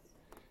 Yes.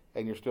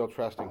 And you're still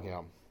trusting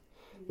him?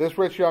 This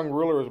rich young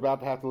ruler is about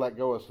to have to let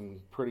go of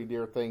some pretty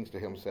dear things to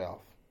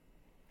himself.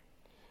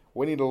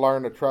 We need to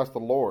learn to trust the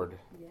Lord,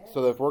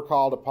 so that if we're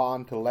called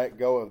upon to let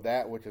go of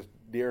that which is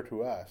dear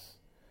to us,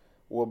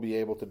 we'll be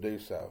able to do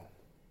so.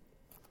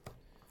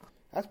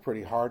 That's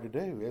pretty hard to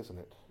do, isn't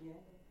it? Yeah.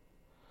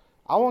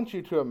 I want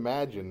you to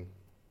imagine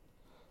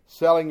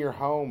selling your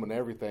home and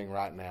everything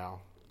right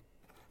now.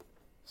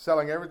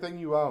 Selling everything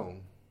you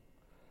own.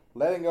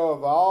 Letting go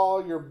of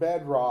all your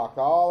bedrock,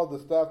 all of the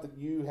stuff that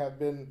you have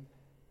been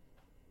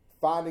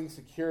finding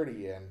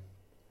security in,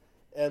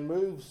 and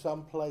move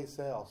someplace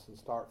else and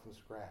start from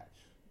scratch.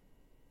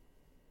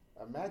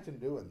 Imagine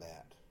doing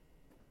that.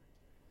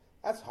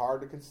 That's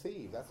hard to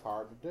conceive. That's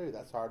hard to do.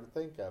 That's hard to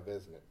think of,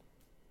 isn't it?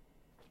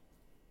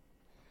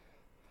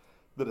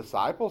 The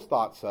disciples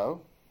thought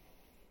so,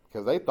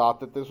 because they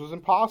thought that this was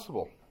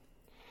impossible.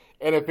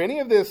 And if any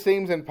of this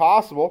seems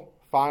impossible,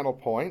 final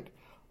point,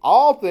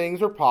 all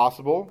things are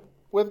possible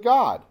with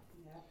God.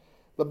 Yeah.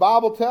 The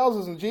Bible tells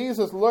us, and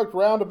Jesus looked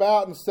round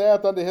about and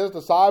saith unto his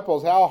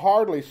disciples, how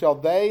hardly shall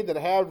they that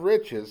have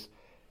riches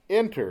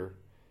enter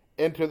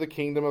into the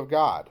kingdom of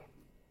God.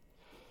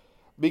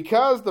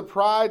 Because the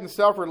pride and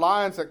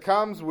self-reliance that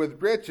comes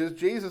with riches,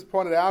 Jesus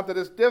pointed out that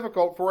it's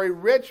difficult for a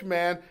rich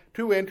man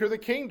to enter the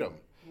kingdom.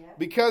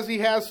 Because he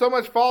has so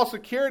much false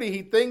security,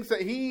 he thinks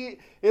that he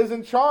is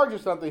in charge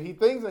of something. He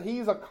thinks that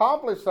he's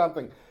accomplished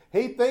something.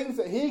 He thinks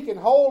that he can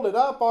hold it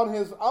up on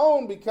his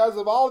own because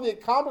of all the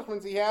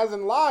accomplishments he has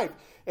in life.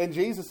 And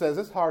Jesus says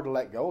it's hard to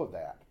let go of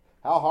that.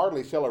 How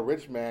hardly shall a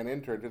rich man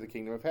enter into the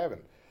kingdom of heaven.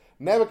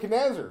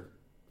 Nebuchadnezzar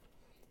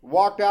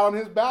walked out on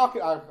his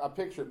balcony. I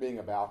picture it being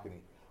a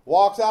balcony.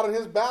 Walks out on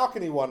his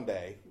balcony one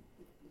day.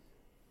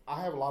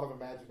 I have a lot of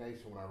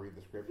imagination when I read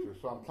the scriptures,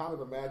 so I'm kind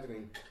of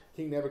imagining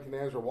King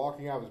Nebuchadnezzar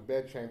walking out of his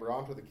bedchamber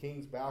onto the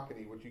king's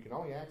balcony, which you can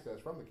only access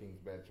from the king's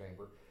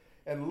bedchamber,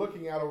 and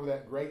looking out over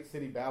that great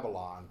city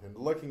Babylon and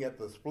looking at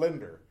the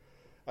splendor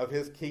of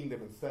his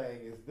kingdom and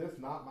saying, is this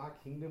not my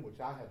kingdom which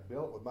I have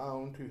built with my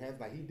own two hands?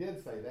 Now, he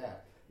did say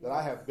that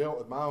I have built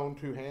with my own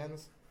two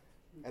hands.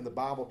 And the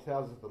Bible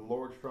tells us the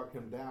Lord struck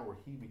him down where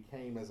he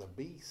became as a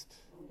beast.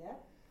 Yeah.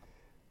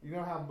 You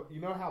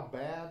know how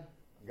bad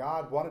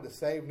God wanted to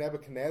save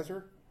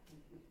Nebuchadnezzar?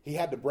 He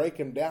had to break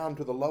him down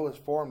to the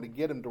lowest form to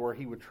get him to where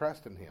he would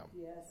trust in him.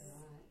 Yes.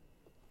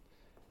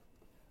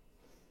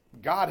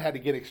 God had to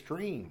get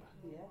extreme.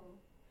 Yeah.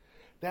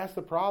 That's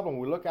the problem.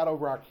 We look out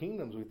over our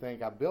kingdoms, we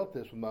think, I built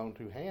this with my own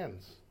two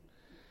hands.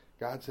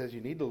 God says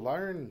you need to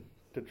learn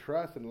to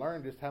trust and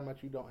learn just how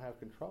much you don't have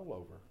control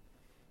over.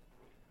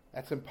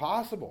 That's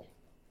impossible.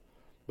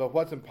 But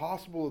what's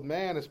impossible with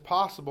man is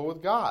possible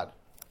with God.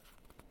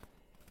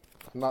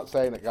 I'm not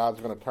saying that God's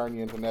going to turn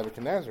you into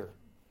Nebuchadnezzar.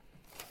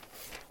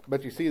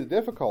 But you see the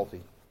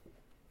difficulty.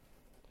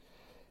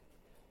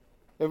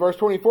 In verse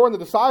 24, and the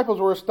disciples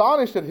were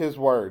astonished at his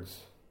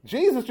words.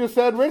 Jesus just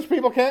said rich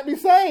people can't be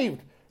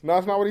saved. No,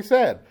 that's not what he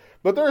said.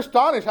 But they're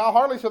astonished. How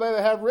hardly shall they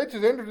that have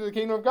riches enter into the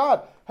kingdom of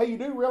God? Hey, you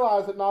do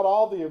realize that not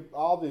all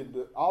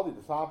the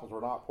disciples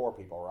were not poor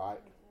people, right?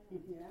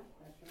 Yeah,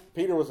 that's right.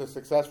 Peter was a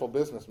successful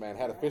businessman,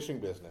 had a fishing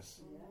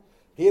business. Yeah.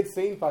 He had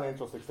seen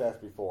financial success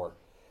before.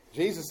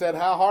 Jesus said,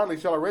 how hardly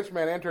shall a rich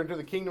man enter into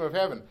the kingdom of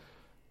heaven?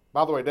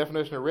 By the way,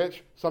 definition of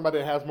rich, somebody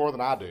that has more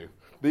than I do.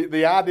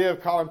 The idea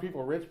of calling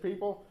people rich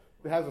people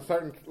has a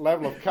certain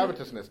level of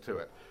covetousness to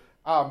it.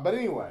 But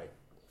anyway,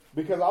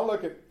 because I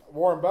look at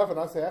Warren Buffett and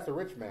I say, that's a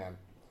rich man.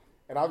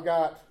 And I've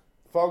got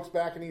folks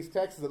back in East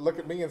Texas that look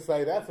at me and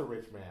say, that's a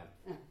rich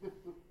man.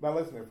 Now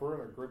listen, if we're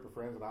in a group of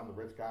friends and I'm the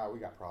rich guy, we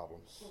got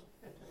problems.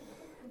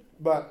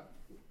 But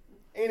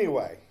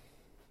anyway,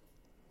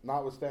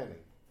 notwithstanding,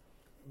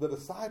 the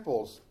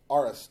disciples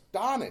are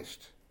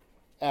astonished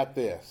at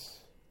this.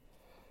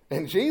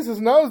 And Jesus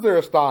knows they're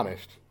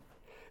astonished.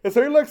 And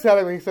so he looks at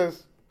him and he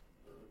says,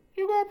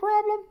 you got a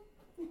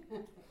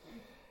problem?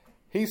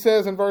 He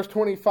says in verse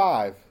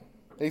 25,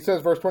 he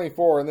says verse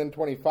 24 and then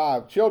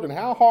 25, children,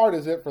 how hard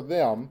is it for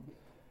them?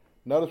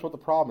 Notice what the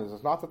problem is.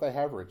 It's not that they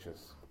have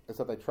riches. It's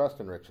that they trust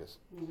in riches.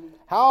 Mm-hmm.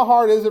 How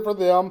hard is it for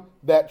them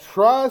that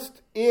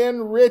trust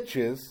in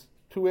riches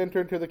to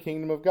enter into the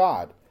kingdom of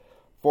God?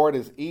 For it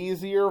is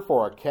easier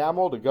for a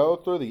camel to go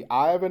through the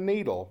eye of a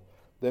needle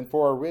than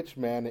for a rich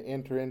man to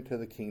enter into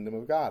the kingdom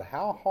of God.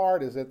 How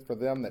hard is it for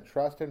them that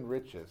trust in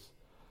riches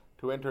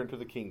to enter into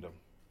the kingdom?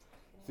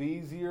 It's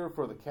easier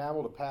for the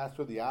camel to pass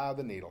through the eye of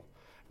the needle.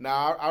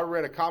 Now, I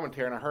read a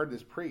commentary and I heard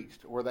this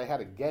preached where they had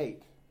a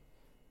gate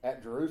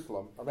at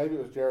Jerusalem, or maybe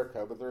it was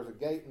Jericho, but there was a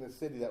gate in the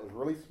city that was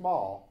really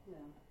small,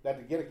 that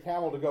to get a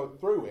camel to go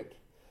through it,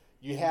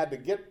 you had to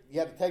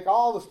take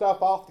all the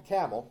stuff off the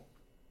camel.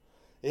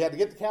 You had to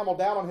get the camel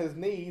down on his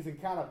knees and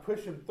kind of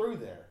push him through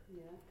there.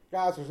 Yeah.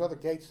 Guys, there's other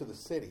gates to the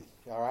city,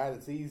 all right?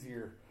 It's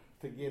easier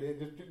to get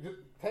in. Just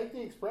take the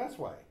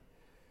expressway.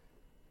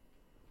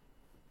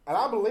 And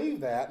I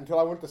believed that until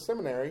I went to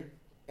seminary,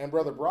 and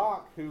Brother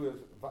Brock, who is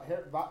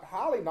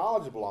highly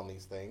knowledgeable on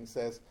these things,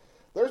 says,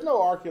 there's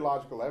no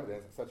archaeological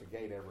evidence that such a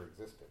gate ever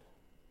existed.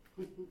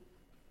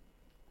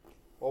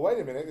 Well, wait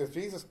a minute. Is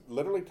Jesus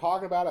literally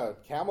talking about a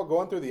camel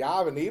going through the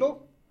eye of a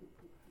needle?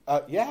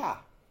 Yeah.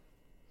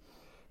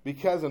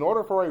 Because in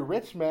order for a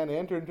rich man to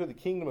enter into the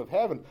kingdom of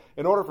heaven,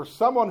 in order for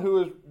someone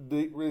who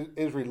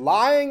is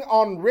relying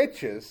on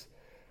riches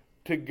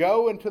to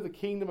go into the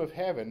kingdom of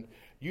heaven,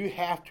 you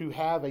have to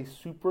have a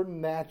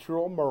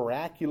supernatural,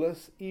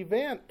 miraculous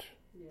event.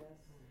 Yes.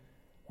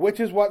 Which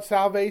is what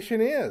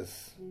salvation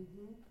is.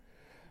 Mm-hmm.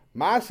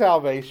 My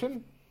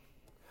salvation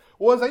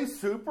was a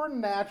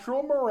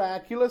supernatural,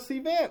 miraculous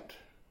event.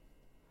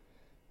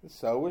 And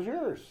so was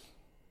yours.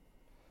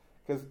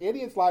 Because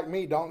idiots like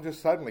me don't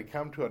just suddenly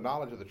come to a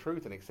knowledge of the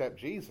truth and accept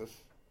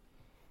Jesus.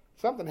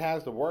 Something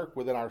has to work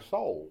within our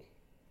soul,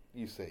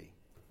 you see.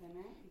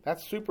 Amen.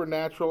 That's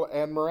supernatural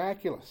and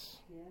miraculous.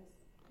 Yes.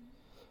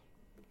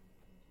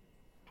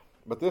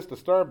 But this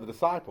disturbed the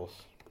disciples.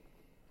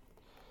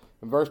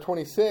 In verse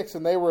 26,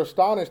 and they were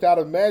astonished out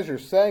of measure,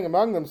 saying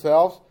among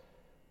themselves,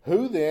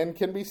 who then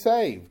can be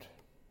saved?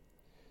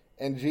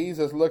 And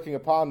Jesus, looking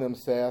upon them,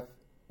 saith,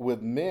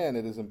 with men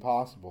it is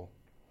impossible,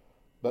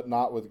 but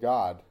not with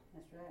God.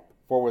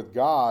 For with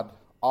God,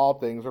 all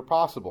things are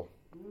possible.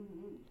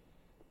 Mm-hmm.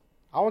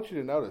 I want you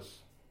to notice,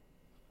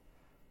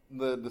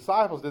 the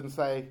disciples didn't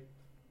say,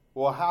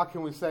 well, how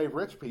can we save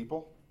rich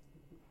people?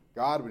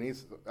 God, we need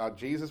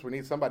Jesus, we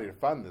need somebody to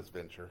fund this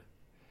venture.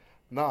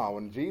 No,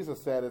 when Jesus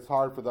said it's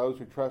hard for those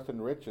who trust in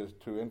riches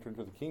to enter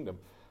into the kingdom,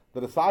 the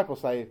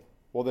disciples say,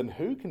 well, then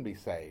who can be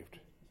saved?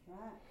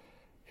 Right.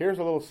 Here's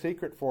a little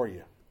secret for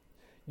you.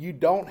 You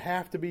don't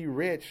have to be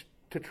rich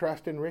to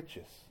trust in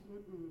riches.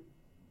 Mm-mm.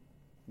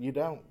 You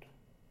don't.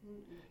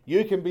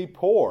 You can be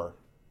poor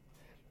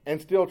and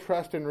still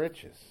trust in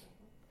riches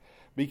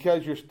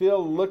because you're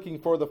still looking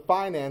for the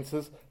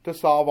finances to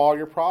solve all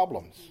your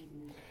problems.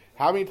 Mm-hmm.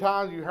 How many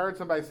times you heard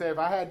somebody say, if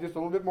I had just a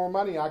little bit more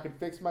money, I could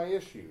fix my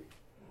issue.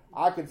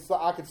 I could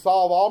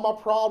solve all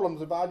my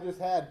problems if I just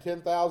had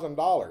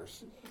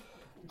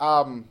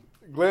 $10,000.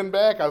 Glenn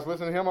Beck, I was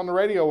listening to him on the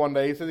radio one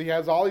day. He said he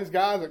has all these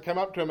guys that come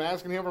up to him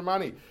asking him for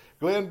money.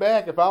 Glenn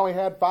Beck, if I only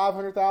had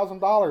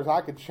 $500,000,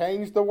 I could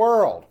change the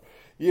world.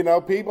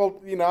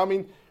 People,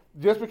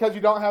 just because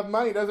you don't have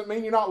money doesn't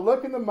mean you're not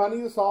looking to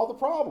money to solve the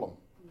problem.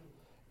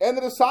 And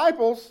the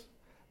disciples,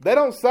 they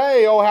don't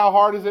say, oh, how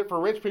hard is it for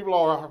rich people,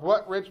 or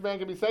what rich man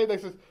can be saved? They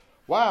say,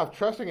 wow, if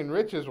trusting in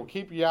riches will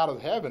keep you out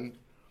of heaven,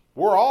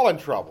 we're all in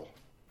trouble.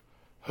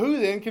 Who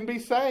then can be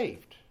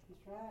saved?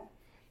 That's right.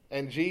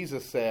 And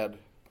Jesus said,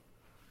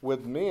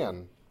 with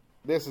men,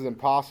 this is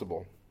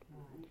impossible.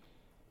 Right.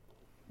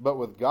 But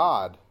with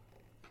God,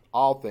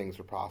 all things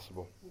are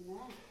possible.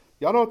 Amen.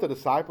 Y'all know what the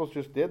disciples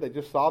just did? They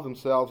just saw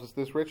themselves as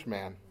this rich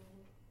man.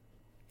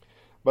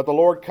 But the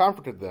Lord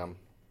comforted them.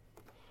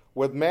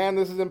 With man,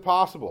 this is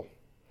impossible.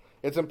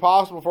 It's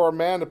impossible for a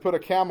man to put a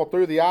camel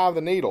through the eye of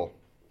the needle.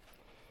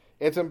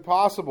 It's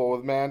impossible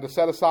with man to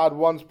set aside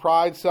one's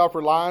pride,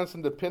 self-reliance,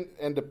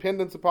 and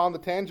dependence upon the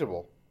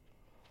tangible.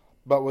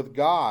 But with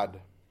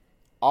God,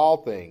 all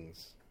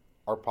things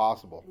are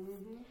possible.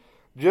 Mm-hmm.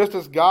 Just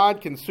as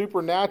God can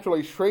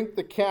supernaturally shrink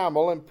the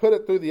camel and put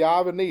it through the eye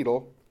of a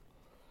needle,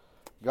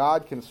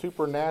 God can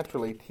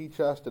supernaturally teach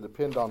us to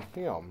depend on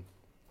Him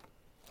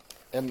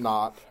and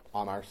not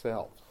on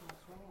ourselves.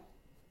 That's right.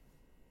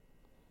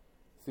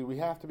 See, we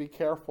have to be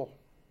careful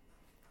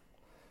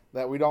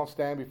that we don't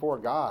stand before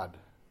God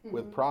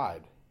with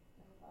pride,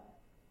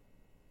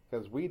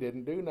 because we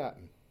didn't do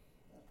nothing.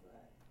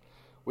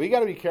 We got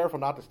to be careful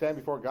not to stand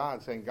before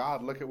God saying,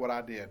 God, look at what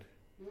I did.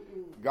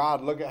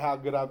 God, look at how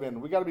good I've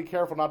been. We got to be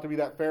careful not to be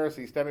that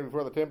Pharisee standing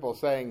before the temple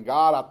saying,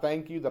 God, I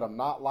thank you that I'm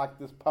not like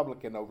this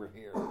publican over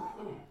here.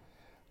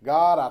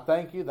 God, I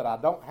thank you that I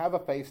don't have a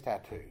face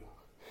tattoo.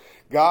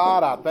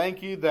 God, I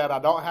thank you that I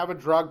don't have a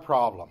drug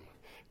problem.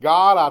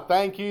 God, I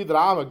thank you that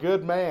I'm a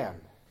good man.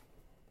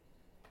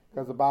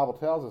 Because the Bible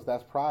tells us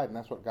that's pride, and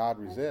that's what God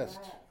resists.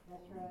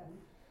 That's right.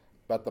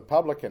 But the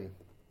publican,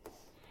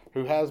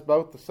 who has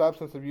both the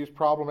substance abuse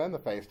problem and the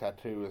face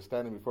tattoo, is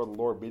standing before the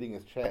Lord beating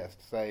his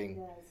chest, saying,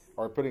 yes,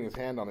 or putting his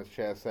hand on his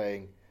chest,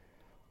 saying,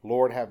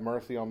 Lord, have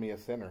mercy on me, a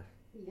sinner.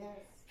 Yes.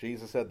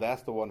 Jesus said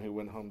that's the one who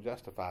went home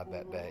justified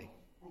that day.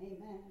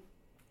 Amen.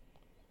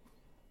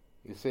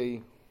 You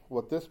see,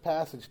 what this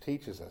passage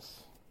teaches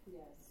us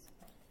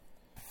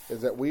is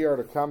that we are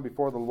to come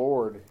before the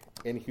Lord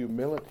in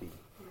humility,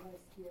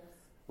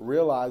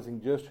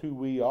 realizing just who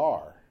we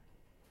are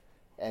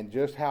and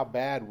just how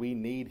bad we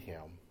need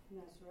Him.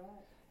 That's right.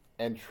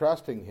 And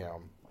trusting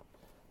Him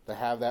to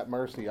have that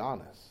mercy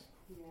on us.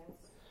 Yes.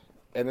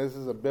 And this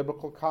is a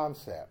biblical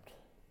concept.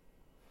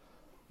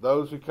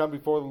 Those who come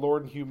before the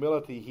Lord in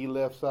humility, He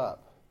lifts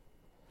up.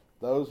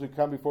 Those who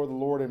come before the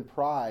Lord in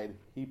pride,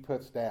 He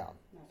puts down.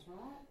 That's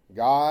right.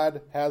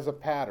 God has a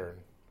pattern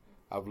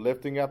of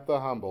lifting up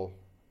the humble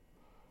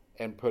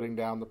and putting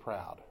down the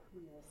proud.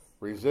 Yes.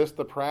 Resist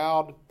the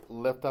proud,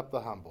 lift up the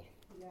humble.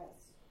 Yes.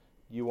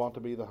 You want to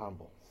be the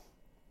humble.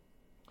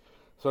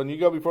 So when you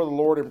go before the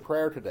Lord in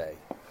prayer today,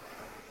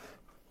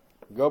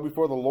 go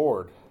before the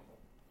Lord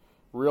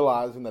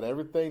realizing that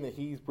everything that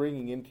He's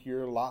bringing into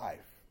your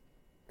life,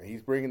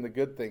 He's bringing the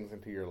good things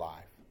into your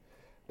life.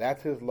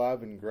 That's His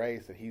love and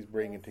grace that He's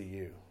bringing to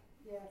you.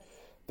 Yes.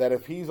 That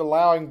if He's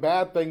allowing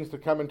bad things to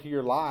come into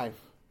your life,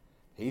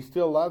 He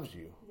still loves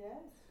you. Yes.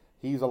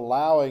 He's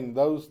allowing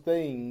those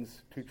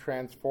things to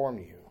transform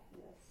you.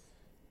 Yes.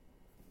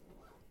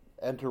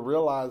 And to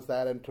realize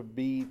that and to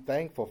be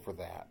thankful for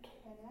that.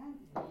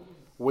 Amen.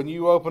 When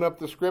you open up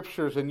the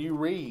scriptures and you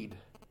read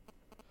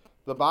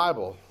the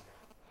Bible,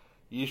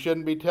 you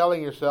shouldn't be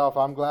telling yourself,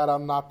 I'm glad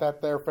I'm not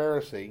that there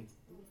Pharisee.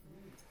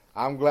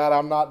 I'm glad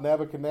I'm not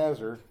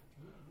Nebuchadnezzar.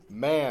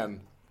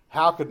 Man,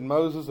 how could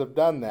Moses have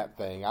done that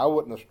thing? I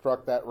wouldn't have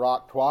struck that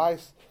rock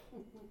twice.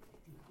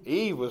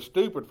 Eve was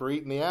stupid for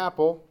eating the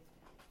apple.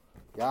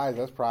 Guys,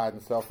 that's pride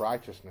and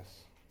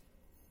self-righteousness.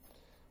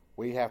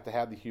 We have to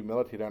have the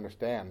humility to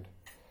understand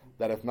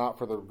that if not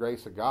for the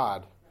grace of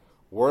God,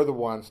 we're the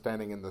ones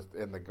standing in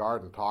the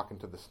garden talking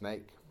to the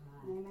snake.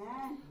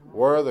 Amen.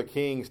 We're the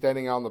king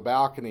standing on the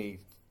balcony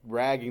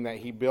bragging that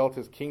he built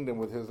his kingdom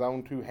with his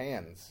own 2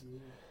 hands.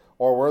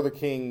 Or we're the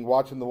king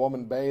watching the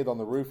woman bathe on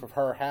the roof of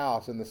her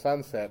house in the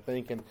sunset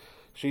thinking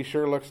she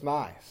sure looks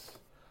nice.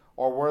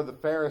 Or we're the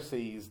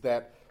Pharisees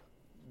that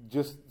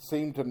just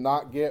seem to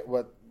not get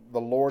what the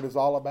Lord is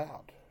all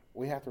about.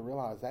 We have to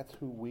realize that's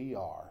who we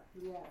are.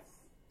 Yes.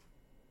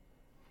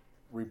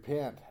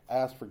 Repent,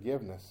 ask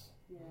forgiveness.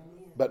 Yes.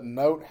 But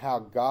note how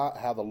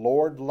the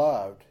Lord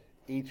loved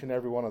each and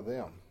every one of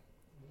them.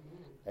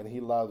 And he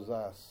loves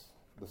us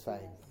the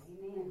same.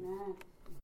 Amen.